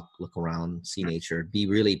 take a walk, look around, see nature, be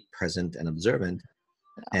really present and observant,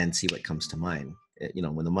 and see what comes to mind.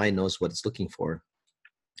 When the mind knows what it's looking for,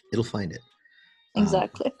 it'll find it.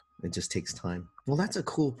 Exactly. It just takes time. Well, that's a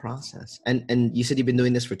cool process. And you said you've been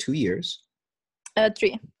doing this for 2 years? 3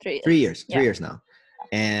 years. 3 years. 3 years now.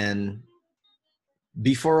 And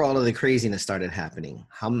before all of the craziness started happening,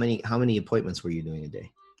 how many appointments were you doing a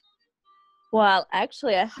day? Well,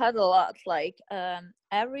 actually, I had a lot. Like,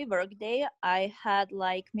 every work day, I had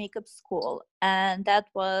like makeup school, and that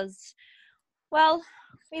was, well,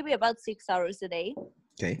 maybe about 6 hours a day.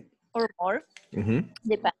 Okay. Or more. Mm-hmm.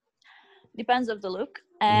 Depends of the look.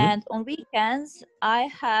 And on weekends, I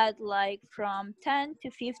had like from 10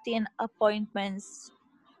 to 15 appointments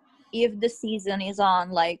if the season is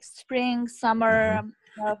on, like spring, summer,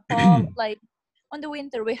 fall. Like on the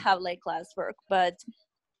winter, we have like less work, but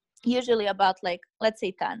usually about like, let's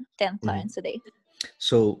say 10 clients a day.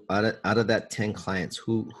 So out of that 10 clients,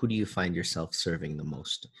 who do you find yourself serving the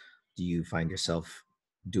most? Do you find yourself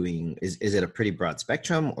doing, is it a pretty broad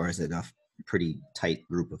spectrum, or is it a pretty tight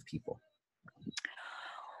group of people?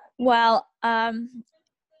 Well, as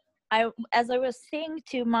I was saying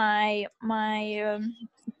to my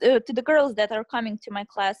to the girls that are coming to my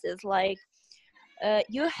classes, like,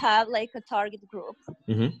 you have like a target group,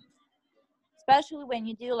 especially when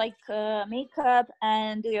you do like makeup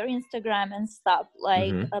and do your Instagram and stuff.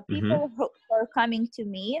 Like people who are coming to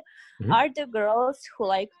me are the girls who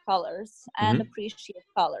like colors and appreciate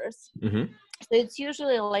colors. So it's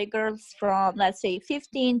usually like girls from, let's say,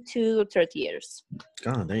 15 to 30 years.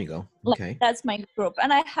 Oh, there you go. Okay. Like, that's my group.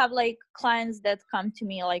 And I have like clients that come to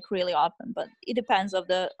me like really often, but it depends on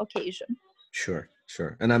the occasion. Sure.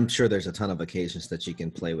 And I'm sure there's a ton of occasions that you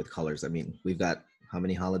can play with colors. I mean, we've got how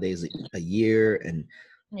many holidays a year, and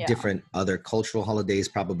different other cultural holidays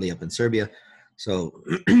probably up in Serbia. So,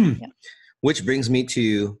 which brings me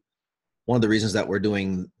to one of the reasons that we're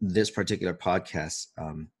doing this particular podcast.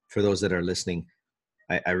 For those that are listening,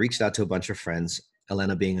 I reached out to a bunch of friends,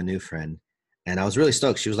 Elena being a new friend, and I was really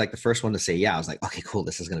stoked. She was like the first one to say, yeah. I was like, okay, cool.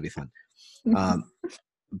 This is going to be fun.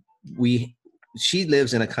 She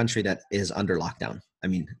lives in a country that is under lockdown. I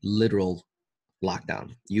mean, literal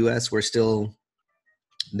lockdown. US,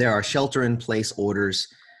 there are shelter in place orders,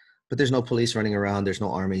 but there's no police running around. There's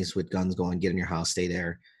no armies with guns going, get in your house, stay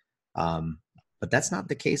there. But that's not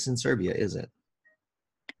the case in Serbia, is it?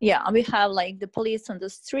 Yeah, we have like the police on the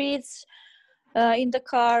streets, in the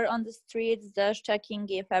car, on the streets, just checking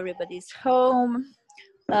if everybody's home.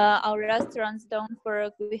 Our restaurants don't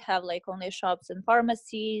work. We have like only shops and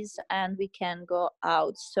pharmacies, and we can go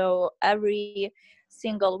out. So every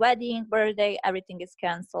single wedding, birthday, everything is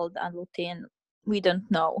canceled, and we don't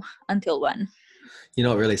know until when. You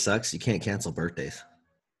know, it really sucks. You can't cancel birthdays.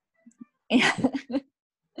 Yeah.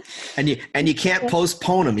 And you can't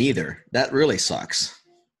postpone them either. That really sucks.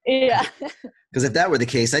 Yeah. Because if that were the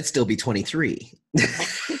case, I'd still be 23.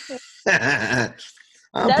 I'm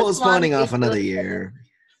postponing off another year.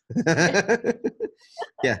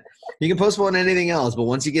 Yeah, you can postpone anything else, but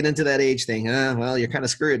once you get into that age thing, well, you're kind of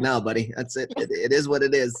screwed now, buddy. That's it. It is what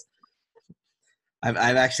it is.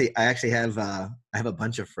 I actually have a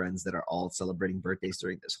bunch of friends that are all celebrating birthdays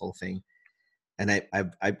during this whole thing, and I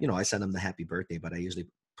send them the happy birthday, but I usually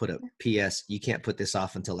put a PS. You can't put this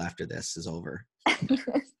off until after this is over.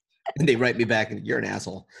 And they write me back, and you're an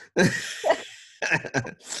asshole.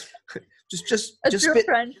 just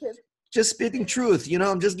friendship. Just spitting truth,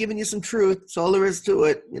 I'm just giving you some truth. That's all there is to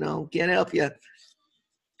it. Can't help you.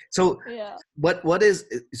 So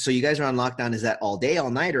so you guys are on lockdown. Is that all day,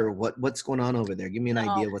 all night, or what's going on over there? Give me an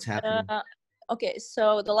idea of what's happening. Okay.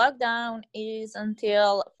 So the lockdown is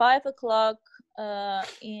until 5:00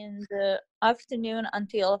 in the afternoon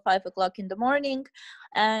until 5:00 in the morning.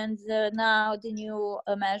 And now the new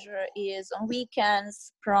measure is on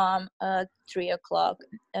weekends from 3:00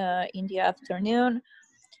 in the afternoon.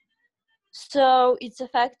 So it's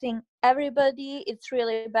affecting everybody. It's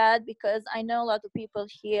really bad because I know a lot of people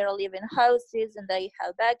here live in houses and they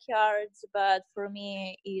have backyards, but for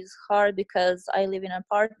me it's hard because I live in an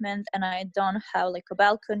apartment and I don't have like a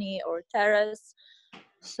balcony or terrace.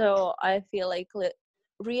 So I feel like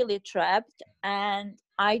really trapped, and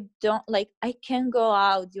I can go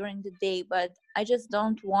out during the day, but I just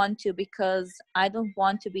don't want to, because I don't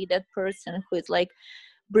want to be that person who is like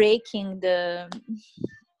breaking the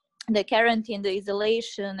quarantine, the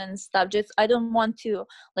isolation and stuff. Just I don't want to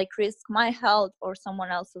like risk my health or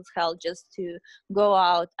someone else's health just to go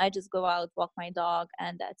out. I just go out, walk my dog,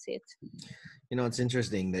 and that's it. It's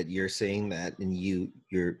interesting that you're saying that, and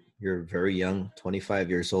you're very young, 25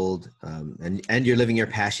 years old, and you're living your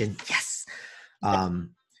passion. Yes.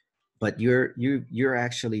 But you're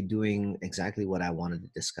actually doing exactly what I wanted to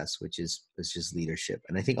discuss, which is just leadership.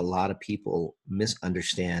 And I think a lot of people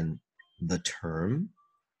misunderstand the term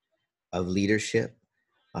of leadership,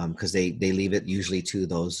 because they leave it usually to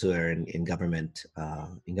those who are in government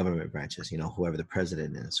branches, whoever the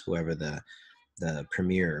president is, whoever the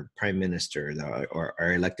premier, prime minister,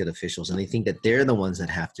 or elected officials, and they think that they're the ones that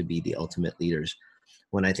have to be the ultimate leaders,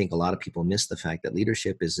 when I think a lot of people miss the fact that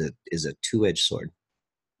leadership is a two-edged sword.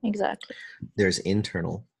 Exactly. There's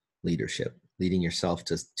internal leadership, leading yourself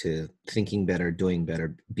to thinking better, doing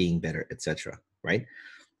better, being better, etc. Right?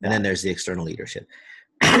 And then there's the external leadership,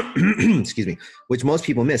 excuse me, which most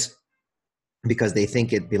people miss because they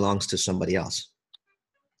think it belongs to somebody else.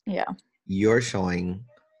 Yeah. You're showing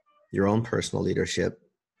your own personal leadership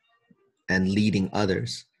and leading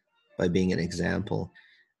others by being an example.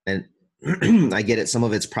 And I get it. Some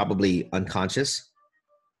of it's probably unconscious,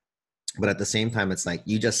 but at the same time, it's like,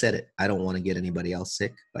 you just said it. I don't want to get anybody else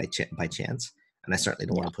sick by chance. And I certainly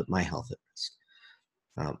don't want to put my health at risk.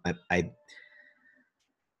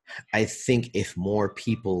 I think if more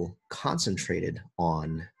people concentrated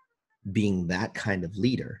on being that kind of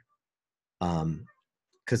leader,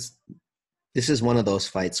 because this is one of those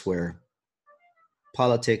fights where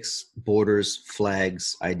politics, borders,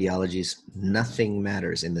 flags, ideologies, nothing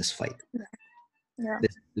matters in this fight. Yeah.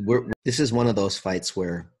 This is one of those fights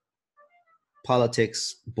where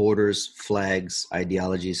politics, borders, flags,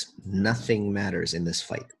 ideologies, nothing matters in this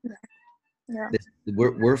fight. Yeah.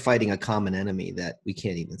 We're fighting a common enemy that we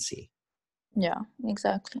can't even see. Yeah,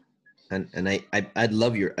 exactly. And I'd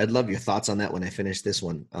love your thoughts on that when I finish this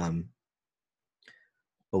one.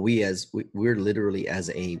 But we're literally as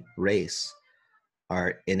a race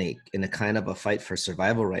are in a kind of a fight for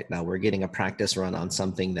survival right now. We're getting a practice run on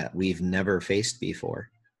something that we've never faced before.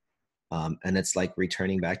 And it's like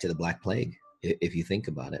returning back to the Black Plague, if you think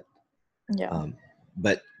about it. Yeah.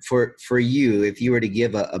 But for you, if you were to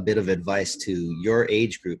give a bit of advice to your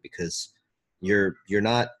age group, because you're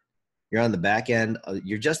on the back end,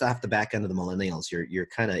 you're just off the back end of the millennials. You're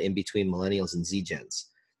kind of in between millennials and Z gens,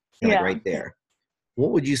 like right there.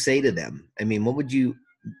 What would you say to them? I mean, what would you,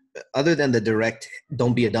 other than the direct,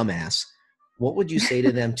 don't be a dumbass, what would you say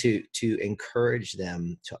to them to encourage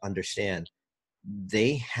them to understand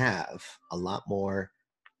they have a lot more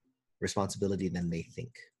responsibility than they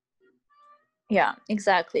think? Yeah,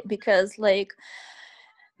 exactly. Because like,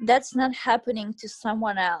 that's not happening to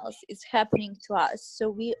someone else, it's happening to us. So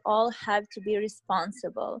we all have to be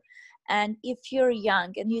responsible. And if you're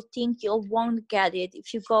young and you think you won't get it,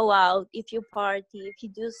 if you go out, if you party, if you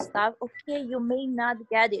do stuff, okay, you may not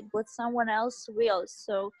get it, but someone else will.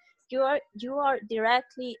 So you are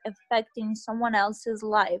directly affecting someone else's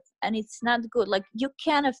life, and it's not good. Like, you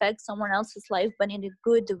can affect someone else's life, but in a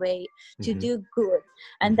good way, to do good.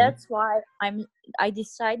 And that's why I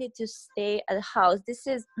decided to stay at the house. This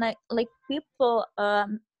is like people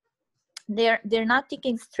they're not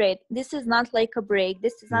thinking straight. This is not like a break,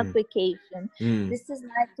 this is not vacation, this is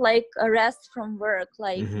not like a rest from work.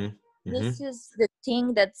 Like, this is the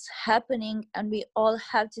thing that's happening, and we all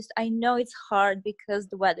have to. I know it's hard because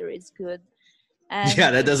the weather is good, and yeah,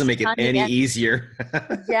 that doesn't make it any easier.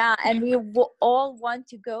 Yeah, and we all want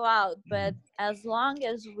to go out, but as long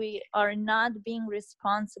as we are not being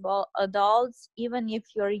responsible adults, even if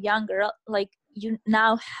you're younger, like, you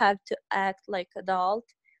now have to act like adult.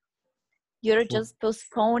 You're just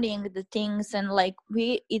postponing the things, and like,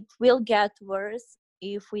 it will get worse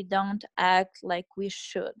if we don't act like we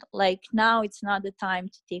should. Like, now it's not the time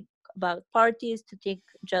to think about parties, to think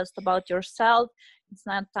just about yourself. It's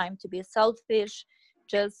not time to be selfish.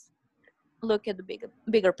 Just look at the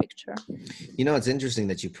bigger picture. You know, it's interesting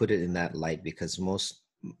that you put it in that light, because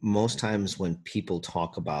most times when people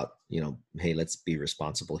talk about, hey, let's be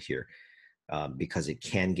responsible here, because it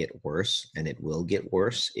can get worse, and it will get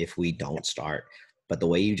worse if we don't start. But the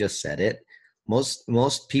way you just said it,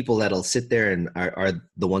 most people that'll sit there and are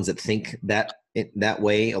the ones that think that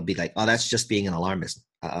way will be like, oh, that's just being an alarmist.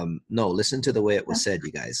 No, listen to the way it was said,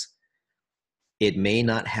 you guys. It may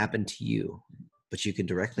not happen to you, but you can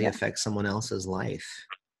directly affect someone else's life.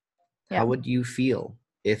 How would you feel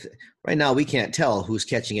if right now we can't tell who's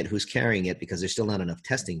catching it, who's carrying it, because there's still not enough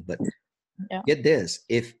testing, but get this,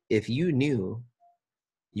 if you knew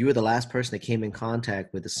you were the last person that came in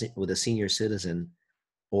contact with a senior citizen,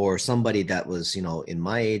 or somebody that was, in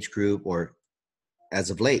my age group, or as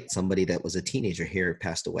of late, somebody that was a teenager here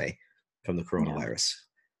passed away from the coronavirus.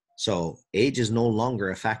 So age is no longer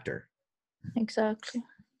a factor. Exactly.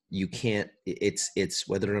 You can't, it's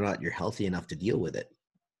whether or not you're healthy enough to deal with it.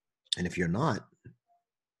 And if you're not,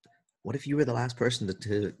 what if you were the last person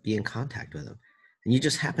to be in contact with them? And you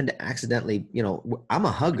just happen to accidentally, I'm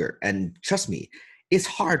a hugger, and trust me, it's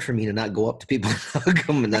hard for me to not go up to people and hug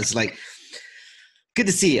them. And that's like, good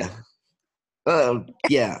to see you.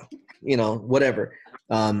 Yeah, whatever.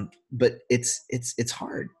 But it's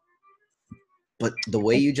hard. But the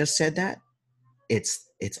way you just said that,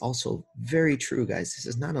 it's also very true, guys. This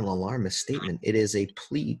is not an alarmist statement. It is a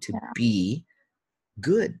plea to be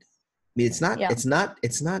good. I mean, it's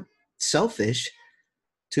not selfish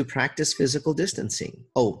to practice physical distancing.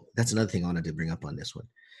 Oh, that's another thing I wanted to bring up on this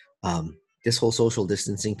one. This whole social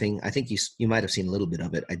distancing thing, I think you might have seen a little bit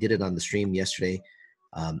of it. I did it on the stream yesterday.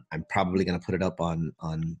 I'm probably going to put it up on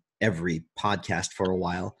every podcast for a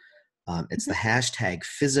while. It's the hashtag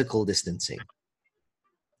physical distancing.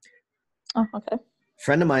 Oh, okay.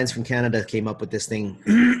 Friend of mine's from Canada came up with this thing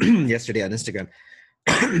yesterday on Instagram.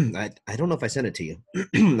 I don't know if I sent it to you.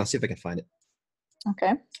 I'll see if I can find it.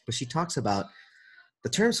 Okay. But she talks about the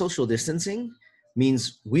term social distancing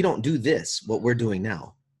means we don't do this, what we're doing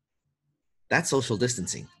now. That's social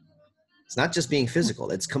distancing. It's not just being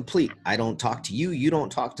physical. It's complete. I don't talk to you. You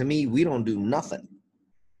don't talk to me. We don't do nothing.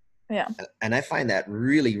 Yeah. And I find that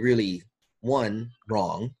really, really, one,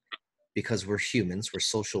 wrong, because we're humans. We're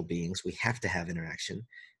social beings. We have to have interaction.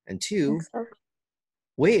 And two,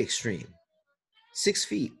 way extreme. 6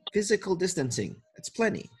 feet, physical distancing. It's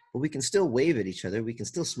plenty. but we can still wave at each other. We can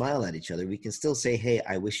still smile at each other. We can still say, hey,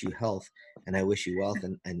 I wish you health and I wish you wealth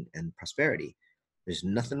and prosperity. There's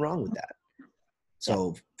nothing wrong with that.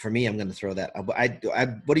 So for me, I'm going to throw that.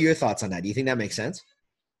 What are your thoughts on that? Do you think that makes sense?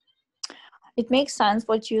 It makes sense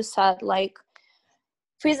what you said, like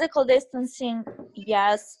physical distancing,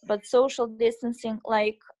 yes, but social distancing,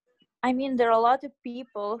 like, I mean, there are a lot of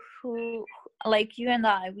people who, like you and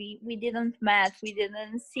I, we didn't met, we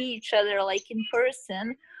didn't see each other like in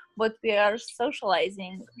person, but we are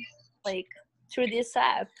socializing like through this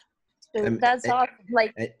app. So that's awesome.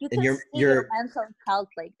 Like you can see your mental health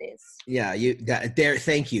like this. Yeah,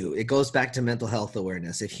 thank you. It goes back to mental health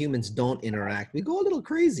awareness. If humans don't interact, we go a little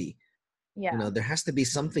crazy. Yeah. You know, there has to be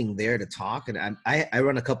something there to talk. And I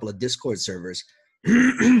run a couple of Discord servers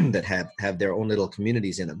that have their own little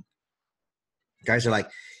communities in them. Guys are like,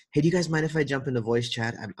 hey, do you guys mind if I jump into voice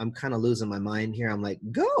chat? I'm kind of losing my mind here. I'm like,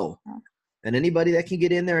 go. And anybody that can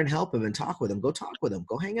get in there and help them and talk with them, go talk with them.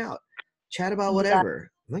 Go hang out. Chat about whatever.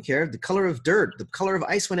 I don't care. The color of dirt, the color of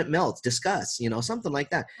ice when it melts. Discuss, you know, something like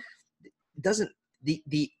that. It doesn't.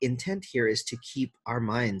 The intent here is to keep our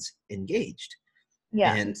minds engaged.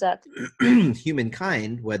 Yeah, and exactly.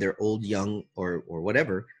 Humankind, whether old, young, or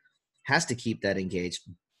whatever, has to keep that engaged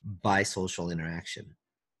by social interaction.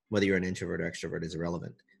 Whether you're an introvert or extrovert is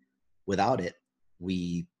irrelevant. Without it,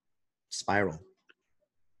 we spiral.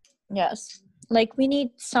 Yes. Like we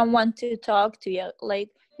need someone to talk to. You. Like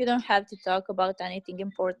you don't have to talk about anything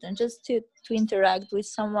important, just to interact with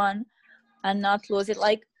someone and not lose it.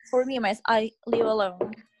 Like for me, I live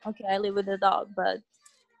alone. Okay, I live with a dog, but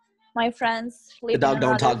my friends live. The dog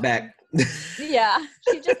don't talk back. Yeah,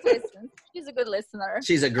 she just listens. She's a good listener.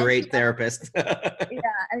 She's a great therapist.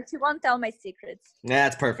 Yeah, and she won't tell my secrets.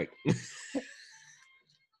 That's perfect.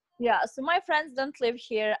 Yeah, so my friends don't live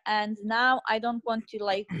here, and now I don't want to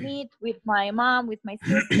like meet with my mom, with my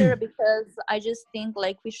sister, because I just think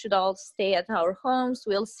like we should all stay at our homes.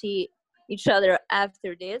 We'll see each other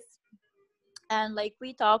after this. And like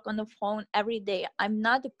we talk on the phone every day. I'm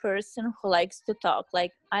not a person who likes to talk.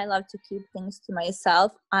 Like I love to keep things to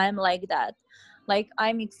myself. I'm like that. Like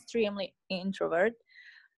I'm extremely introvert.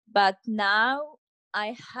 But now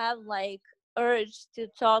I have like urge to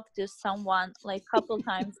talk to someone like a couple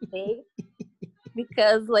times a day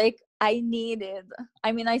because like I need it.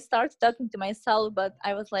 I mean, I started talking to myself, but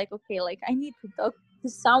I was like, okay, like I need to talk to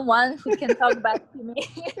someone who can talk back to me.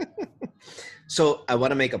 So I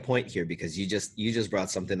want to make a point here because you just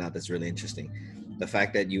brought something out that's really interesting. The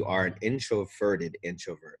fact that you are an introverted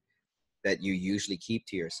introvert that you usually keep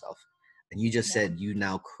to yourself. And you just said you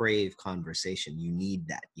now crave conversation. You need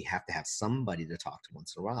that. You have to have somebody to talk to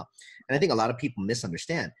once in a while. And I think a lot of people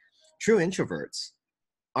misunderstand. True introverts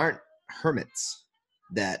aren't hermits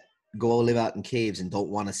that go live out in caves and don't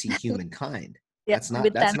want to see humankind. That's not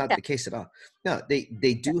the case at all. No,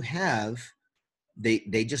 they do have,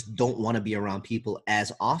 they just don't want to be around people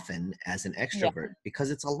as often as an extrovert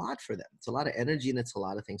because it's a lot for them. It's a lot of energy and it's a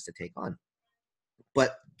lot of things to take on.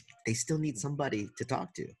 But they still need somebody to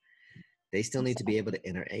talk to. They still need to be able to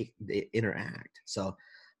interact. So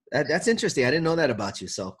that's interesting. I didn't know that about you.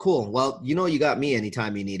 So cool. Well, you know, you got me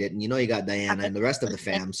anytime you need it. And you know, you got Diana and the rest of the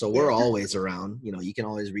fam. So we're always around. You know, you can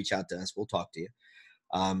always reach out to us. We'll talk to you.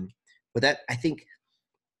 But that, I think,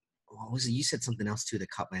 what was it? You said something else too that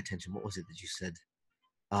caught my attention. What was it that you said?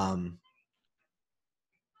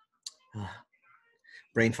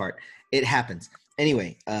 Brain fart. It happens.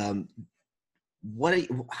 Anyway,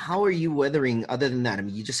 how are you weathering other than that? I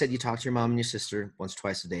mean, you just said you talk to your mom and your sister once,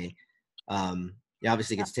 twice a day. You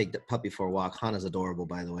obviously get to take the puppy for a walk. Hannah's adorable,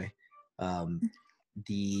 by the way.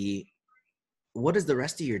 What is the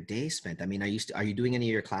rest of your day spent? I mean, are you doing any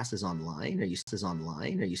of your classes online? Are you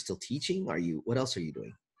still teaching? What else are you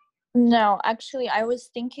doing? No, actually I was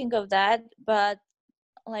thinking of that, but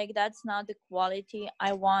like that's not the quality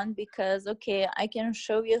I want because okay, I can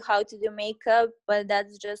show you how to do makeup, but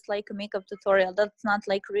that's just like a makeup tutorial. That's not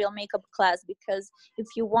like real makeup class, because if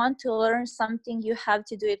you want to learn something you have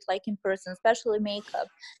to do it like in person, especially makeup.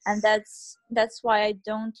 And that's why I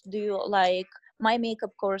don't do like my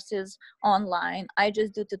makeup courses online. I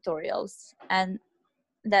just do tutorials and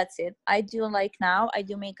that's it. I do like now I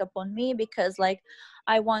do makeup on me because like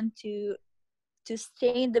I want to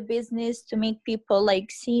stay in the business, to make people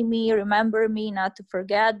like see me, remember me, not to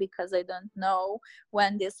forget, because I don't know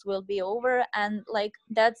when this will be over. And like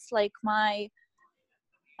that's like I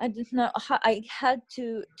don't know, I had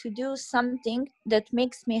to do something that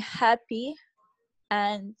makes me happy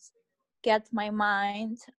and get my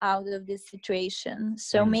mind out of this situation.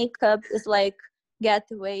 So makeup is like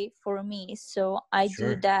getaway for me, so I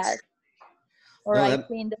do that. or No, I that,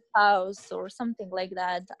 clean the house or something like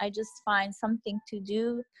that. I just find something to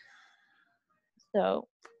do. So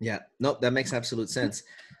yeah, no, that makes absolute sense.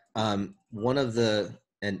 One of the,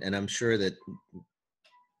 and I'm sure that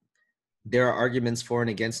there are arguments for and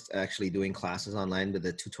against actually doing classes online, but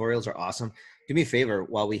the tutorials are awesome. Do me a favor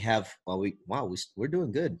we're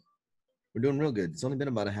doing good. We're doing real good. It's only been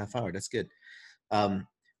about a half hour. That's good. Um,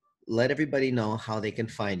 let everybody know how they can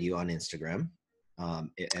find you on Instagram,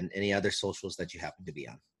 and any other socials that you happen to be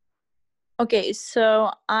on. okay, so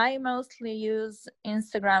I mostly use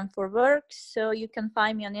Instagram for work. So you can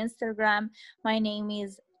find me on Instagram. My name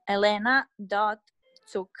is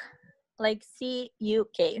Elena.Cuk, like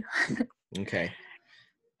CUK. Okay.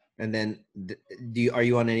 And then are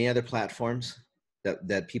you on any other platforms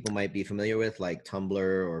that people might be familiar with, like Tumblr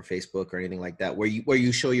or Facebook or anything like that, where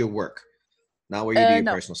you show your work, not where you do your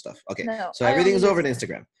No, personal stuff? Okay. no, So I only everything's over use on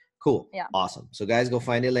Instagram. Cool. yeah. Awesome. So guys, go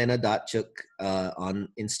find Elena.Chuk on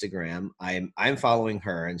Instagram. I'm following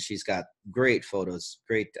her, and she's got great photos.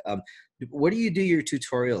 Great. Where do you do your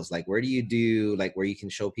tutorials? Like, where do you do, like, where you can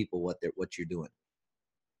show people what you're doing?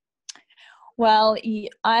 Well,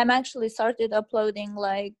 I'm actually started uploading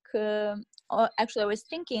like actually I was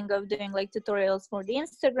thinking of doing like tutorials for the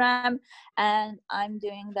Instagram, and I'm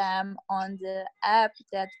doing them on the app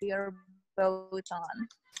that we are both on.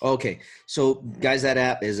 Okay, so guys, that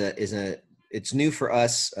app is it's new for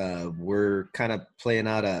us. We're kind of playing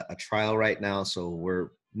out a trial right now, so we're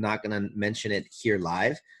not going to mention it here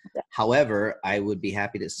live. Yeah. However, I would be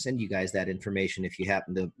happy to send you guys that information if you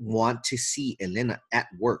happen to want to see Elena at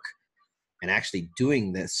work and actually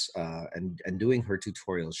doing this, and doing her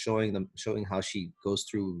tutorials, showing how she goes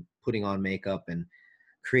through putting on makeup and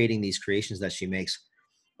creating these creations that she makes.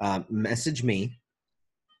 Message me.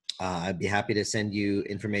 I'd be happy to send you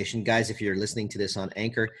information, guys. If you're listening to this on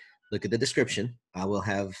Anchor, look at the description. I will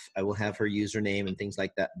have her username and things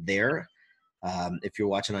like that there. If you're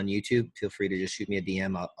watching on YouTube, feel free to just shoot me a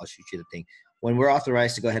DM. I'll shoot you the thing. When we're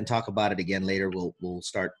authorized to go ahead and talk about it again later, we'll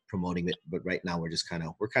start promoting it. But right now, we're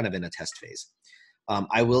kind of in a test phase.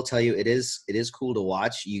 I will tell you, it is cool to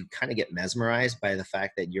watch. You kind of get mesmerized by the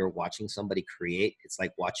fact that you're watching somebody create. It's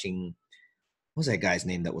like watching, what was that guy's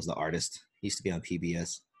name that was the artist? He used to be on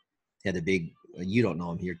PBS. He had a big, you don't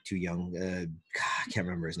know him, you're too young. I can't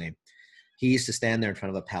remember his name. He used to stand there in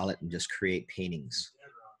front of a palette and just create paintings.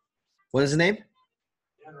 What is his name?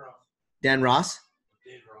 Dan Ross. Dan Ross?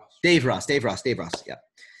 Dave Ross. Dave Ross.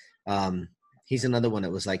 Yeah. He's another one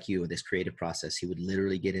that was like you, this creative process. He would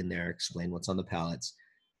literally get in there, explain what's on the palettes,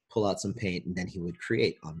 pull out some paint, and then he would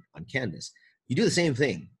create on canvas. You do the same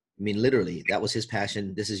thing. I mean, literally, that was his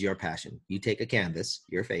passion. This is your passion. You take a canvas,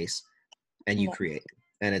 your face, and you create.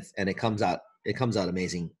 And it comes out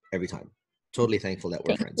amazing every time. Totally thankful that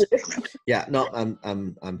we're friends. Yeah, no,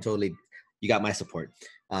 I'm totally, you got my support.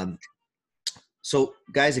 So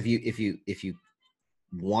guys, if you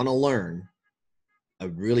want to learn a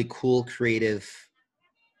really cool creative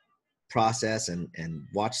process and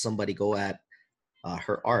watch somebody go at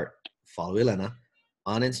her art, follow Elena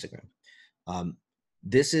on Instagram.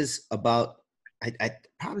 This is about, I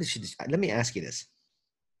probably should, let me ask you this.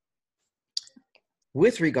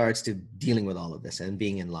 With regards to dealing with all of this and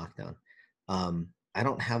being in lockdown, I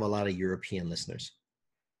don't have a lot of European listeners.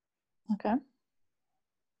 Okay.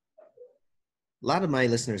 A lot of my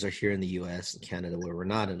listeners are here in the US and Canada, where we're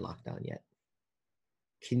not in lockdown yet.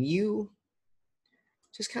 Can you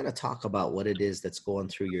just kind of talk about what it is that's going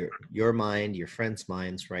through your mind, your friends'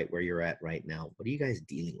 minds, right where you're at right now? What are you guys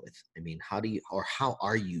dealing with? I mean, how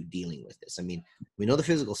are you dealing with this? I mean, we know the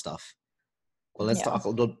physical stuff. Well,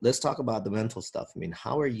 let's talk about the mental stuff. I mean,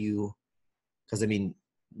 how are you? Because I mean,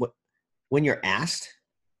 when you're asked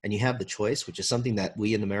and you have the choice, which is something that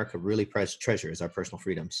we in America really treasure, is our personal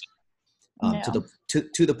freedoms.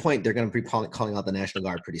 To the point they're going to be calling out the National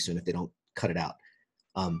Guard pretty soon if they don't cut it out.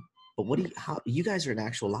 But how you guys are in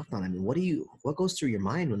actual lockdown? I mean, what goes through your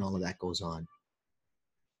mind when all of that goes on?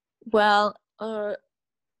 Well,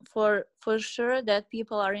 for sure that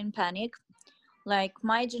people are in panic. Like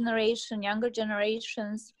my generation, younger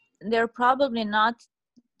generations, they're probably not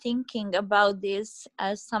thinking about this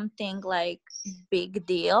as something like big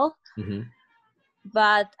deal. Mm-hmm.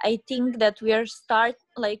 But I think that we are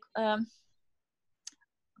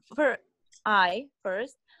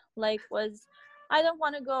I don't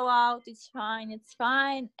want to go out, it's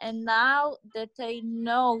fine. And now that I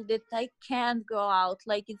know that I can't go out,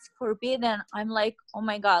 like it's forbidden, I'm like, oh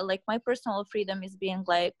my God, like my personal freedom is being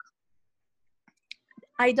like,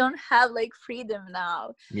 I don't have like freedom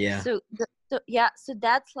now. Yeah. So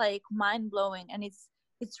that's like mind blowing, and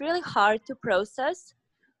it's really hard to process.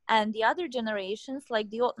 And the other generations, like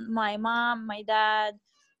my mom, my dad,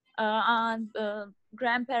 aunt,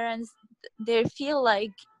 grandparents, they feel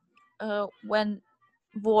like when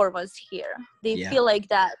war was here, they Yeah. feel like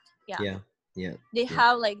that. Yeah. They Yeah.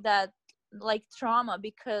 have like that, like trauma,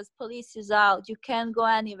 because police is out, you can't go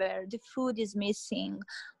anywhere, the food is missing,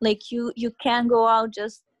 like you can't go out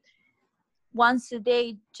just once a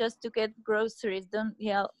day just to get groceries,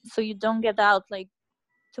 so you don't get out like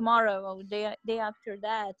tomorrow or day after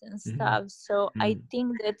that and stuff. So I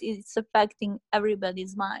think that it's affecting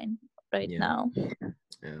everybody's mind right now.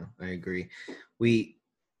 Yeah, I agree.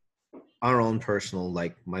 Our own personal,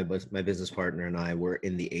 like my business partner and I were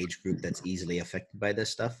in the age group that's easily affected by this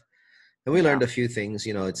stuff. And we learned a few things,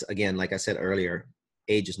 you know, it's again, like I said earlier,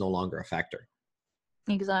 age is no longer a factor.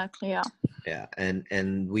 Exactly. Yeah. Yeah.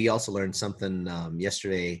 And we also learned something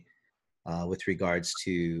yesterday with regards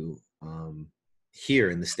to here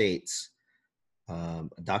in the States, a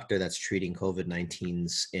doctor that's treating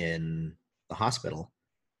COVID-19s in the hospital.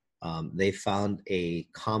 They found a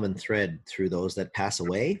common thread through those that pass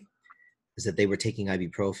away is that they were taking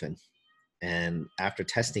ibuprofen. And after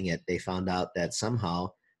testing it, they found out that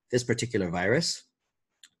somehow this particular virus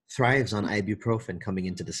thrives on ibuprofen coming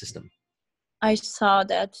into the system. I saw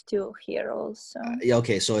that too here also.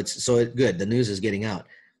 Okay, so good. The news is getting out.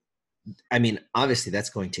 I mean, obviously that's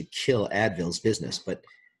going to kill Advil's business, but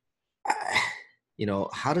you know,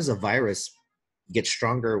 how does a virus get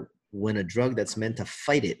stronger when a drug that's meant to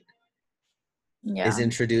fight it is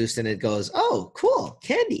introduced and it goes, oh, cool,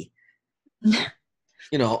 candy.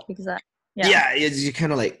 You know, exactly. Yeah, you're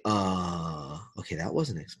kind of like, okay, that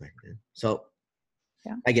wasn't expected. So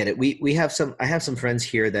I get it. I have some friends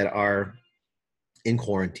here that are in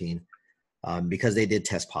quarantine because they did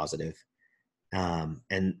test positive.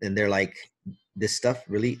 And they're like, this stuff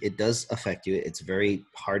really, it does affect you. It's very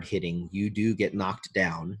hard hitting. You do get knocked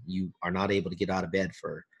down. You are not able to get out of bed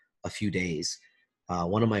for a few days.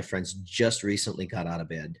 One of my friends just recently got out of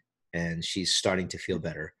bed and she's starting to feel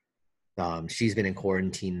better. She's been in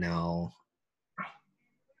quarantine now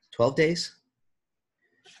 12 days.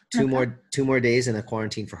 Two more days and the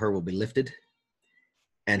quarantine for her will be lifted.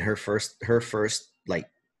 And her first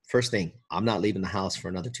thing, I'm not leaving the house for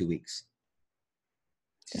another 2 weeks.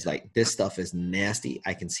 She's like, this stuff is nasty.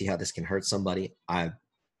 I can see how this can hurt somebody. I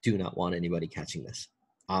do not want anybody catching this.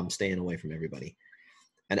 I'm staying away from everybody.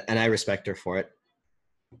 And I respect her for it.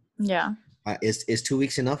 Yeah. Is 2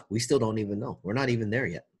 weeks enough? We still don't even know. We're not even there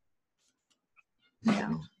yet.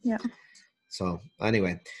 Yeah. So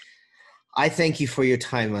anyway, I thank you for your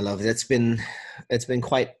time, my love. It's been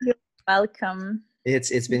quite. You're welcome.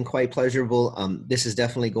 It's been quite pleasurable. This is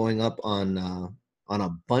definitely going up on a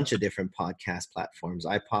bunch of different podcast platforms.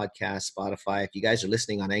 iPodcast, Spotify. If you guys are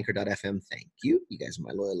listening on Anchor.fm, thank you. You guys are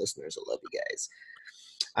my loyal listeners. I love you guys.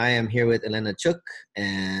 I am here with Elena Chuk,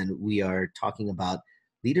 and we are talking about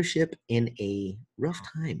leadership in a rough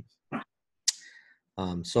time.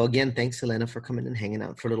 So again, thanks, Elena, for coming and hanging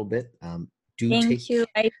out for a little bit. Thank you.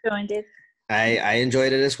 I joined it. I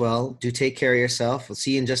enjoyed it as well. Do take care of yourself. We'll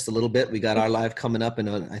see you in just a little bit. We got our live coming up in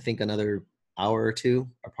I think another hour or two,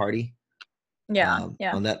 our party.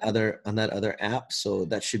 On that other app. So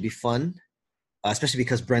that should be fun. Especially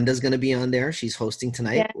because Brenda's going to be on there. She's hosting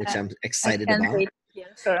tonight, which I'm excited about. Wait. Yeah,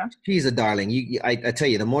 sure. She's a darling. I tell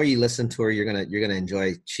you, the more you listen to her, you're gonna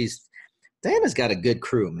enjoy. Diana's got a good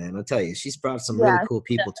crew, man. I'll tell you, she's brought some really cool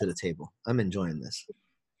people to the table. I'm enjoying this.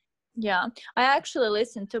 Yeah, I actually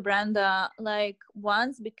listened to Brenda like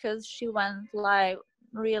once because she went live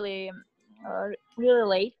really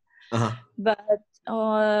late. But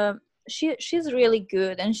she's really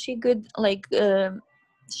good, and she gives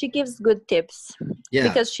good tips. Yeah,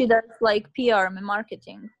 because she does like PR and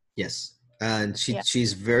marketing. Yes, and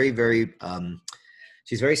she's very, very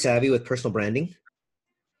she's very savvy with personal branding.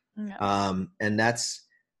 Yeah. And that's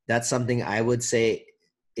something I would say,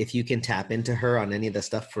 if you can tap into her on any of the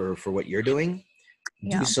stuff for what you're doing,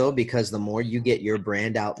 do so, because the more you get your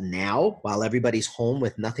brand out now while everybody's home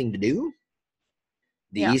with nothing to do,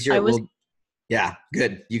 the easier it will. Yeah,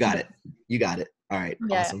 good. You got it. All right.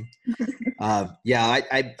 Awesome.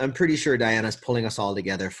 I'm pretty sure Diana's pulling us all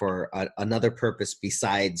together for another purpose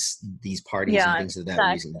besides these parties and things of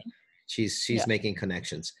that reason. She's making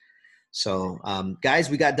connections. So, guys,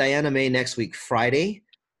 we got Diana May next week, Friday,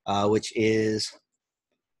 which is,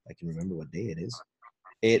 I can remember what day it is.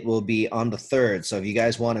 It will be on the 3rd. So if you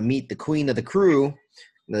guys want to meet the queen of the crew,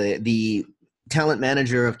 the talent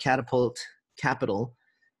manager of Catapult Capital,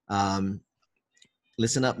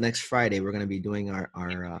 listen up next Friday. We're going to be doing our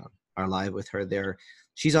live with her there.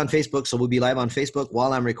 She's on Facebook, so we'll be live on Facebook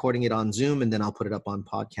while I'm recording it on Zoom, and then I'll put it up on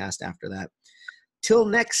podcast after that. till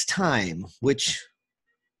next time, which,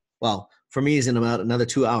 well, for me is in about another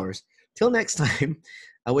 2 hours. Till next time,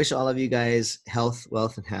 I wish all of you guys health,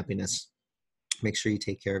 wealth, and happiness. Make sure you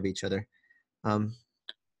take care of each other.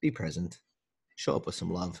 Be present. Show up with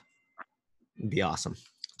some love. Be awesome.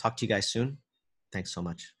 Talk to you guys soon. Thanks so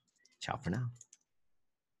much. Ciao for now.